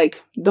kind of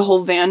like the whole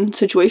van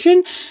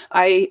situation.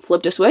 I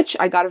flipped a switch,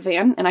 I got a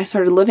van, and I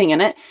started living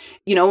in it.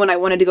 You know, when I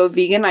wanted to go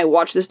vegan, I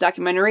watched this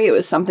documentary. It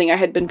was something I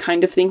had been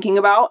kind of thinking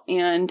about.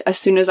 And as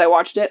soon as I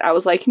watched it, I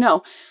was like,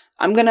 no,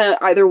 I'm going to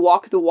either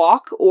walk the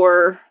walk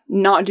or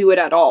not do it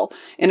at all.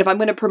 And if I'm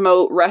going to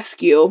promote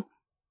rescue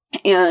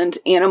and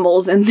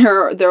animals and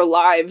their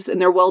lives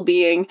and their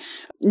well-being,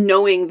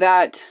 knowing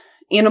that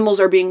animals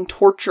are being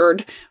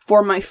tortured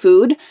for my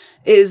food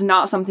is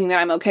not something that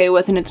I'm okay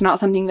with, and it's not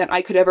something that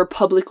I could ever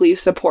publicly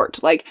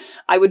support. Like,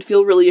 I would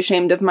feel really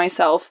ashamed of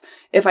myself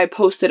if I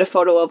posted a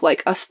photo of,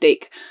 like, a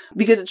steak,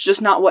 because it's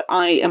just not what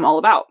I am all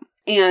about.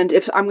 And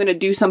if I'm going to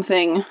do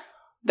something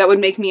that would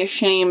make me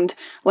ashamed,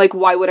 like,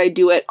 why would I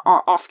do it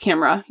off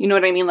camera? You know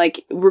what I mean?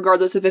 Like,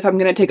 regardless of if I'm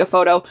going to take a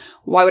photo,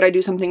 why would I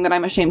do something that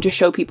I'm ashamed to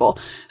show people?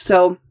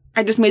 So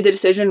I just made the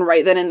decision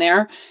right then and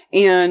there.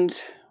 And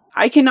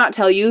I cannot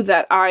tell you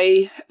that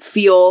I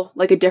feel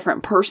like a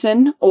different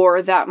person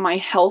or that my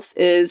health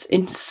is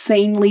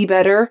insanely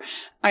better.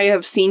 I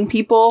have seen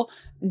people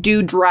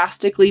do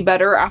drastically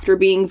better after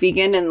being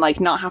vegan and like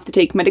not have to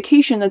take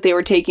medication that they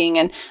were taking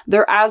and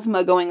their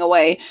asthma going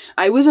away.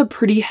 I was a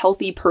pretty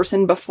healthy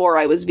person before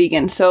I was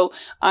vegan, so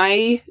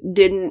I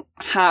didn't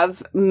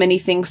have many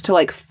things to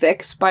like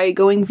fix by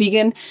going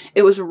vegan.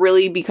 It was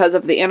really because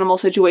of the animal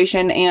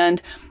situation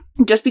and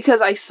just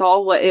because I saw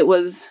what it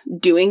was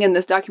doing in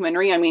this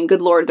documentary. I mean,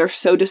 good Lord, they're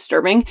so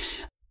disturbing.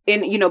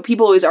 And, you know,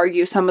 people always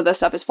argue some of the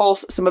stuff is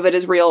false, some of it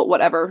is real,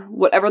 whatever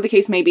the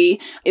case may be.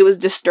 It was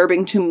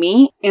disturbing to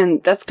me,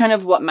 and that's kind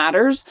of what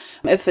matters.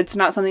 If it's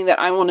not something that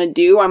I want to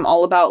do, I'm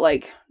all about,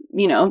 like,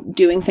 you know,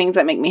 doing things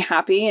that make me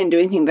happy and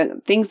doing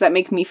things that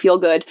make me feel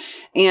good.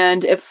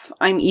 And if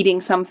I'm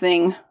eating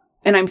something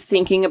and I'm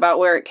thinking about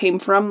where it came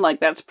from, like,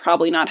 that's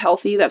probably not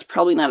healthy, that's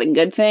probably not a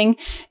good thing,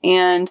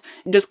 and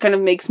it just kind of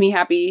makes me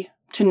happy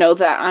to know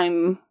that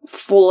I'm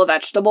full of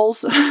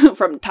vegetables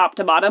from top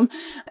to bottom.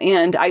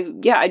 And I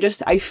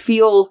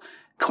feel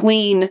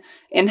clean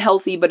and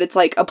healthy, but it's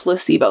like a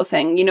placebo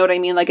thing. You know what I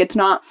mean? Like, it's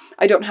not,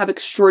 I don't have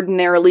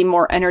extraordinarily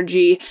more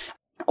energy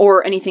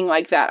or anything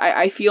like that.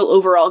 I feel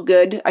overall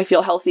good. I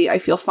feel healthy. I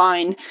feel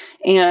fine.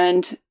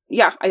 And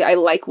yeah, I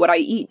like what I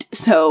eat.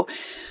 So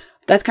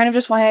that's kind of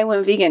just why I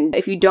went vegan.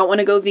 If you don't want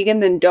to go vegan,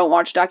 then don't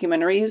watch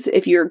documentaries.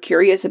 If you're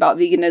curious about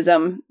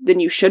veganism, then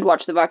you should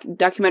watch the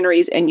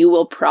documentaries and you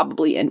will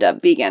probably end up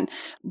vegan.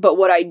 But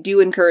what I do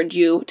encourage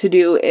you to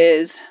do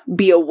is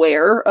be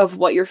aware of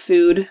what your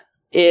food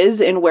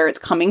is and where it's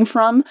coming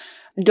from.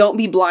 Don't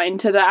be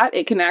blind to that.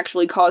 It can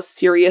actually cause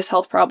serious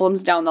health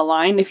problems down the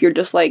line if you're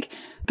just like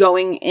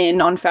going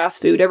in on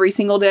fast food every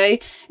single day.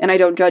 And I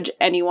don't judge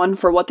anyone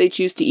for what they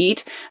choose to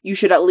eat. You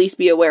should at least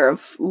be aware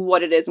of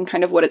what it is and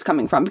kind of what it's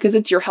coming from, because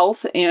it's your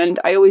health. And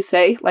I always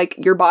say, like,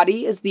 your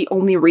body is the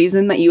only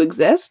reason that you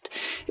exist.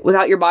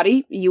 Without your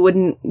body, you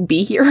wouldn't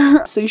be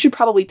here. So you should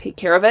probably take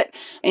care of it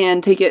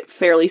and take it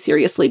fairly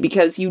seriously,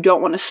 because you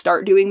don't want to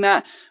start doing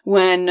that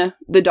when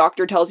the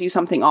doctor tells you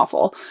something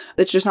awful.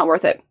 It's just not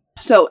worth it.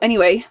 So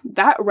anyway,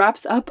 that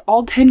wraps up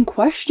all 10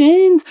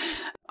 questions.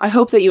 I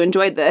hope that you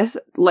enjoyed this.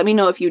 Let me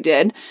know if you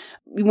did.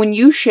 When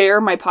you share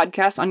my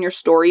podcast on your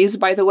stories,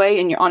 by the way,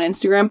 and you're on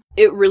Instagram,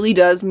 it really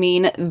does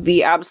mean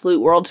the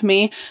absolute world to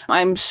me.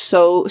 I'm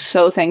so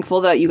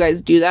thankful that you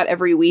guys do that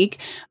every week,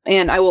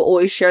 and I will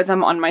always share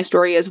them on my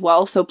story as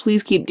well. So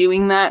please keep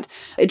doing that.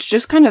 It's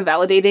just kind of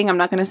validating. I'm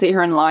not going to sit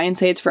here and lie and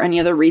say it's for any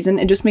other reason.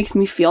 It just makes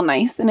me feel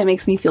nice and it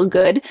makes me feel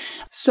good.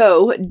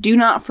 So do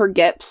not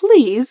forget,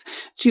 please,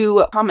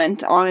 to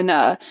comment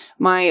on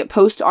my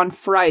post on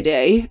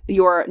Friday,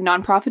 your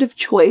nonprofit of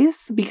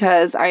choice,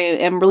 because I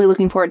am really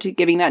looking forward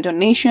to giving that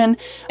donation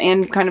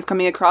and kind of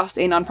coming across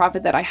a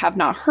nonprofit that I have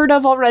not heard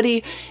of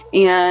already.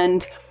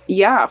 And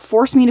yeah,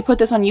 force me to put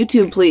this on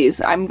YouTube,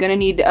 please. I'm gonna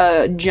need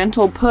a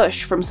gentle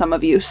push from some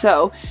of you,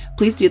 so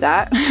please do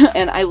that.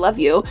 And I love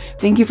you.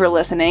 Thank you for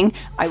listening.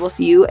 I will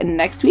see you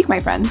next week, my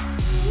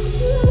friends.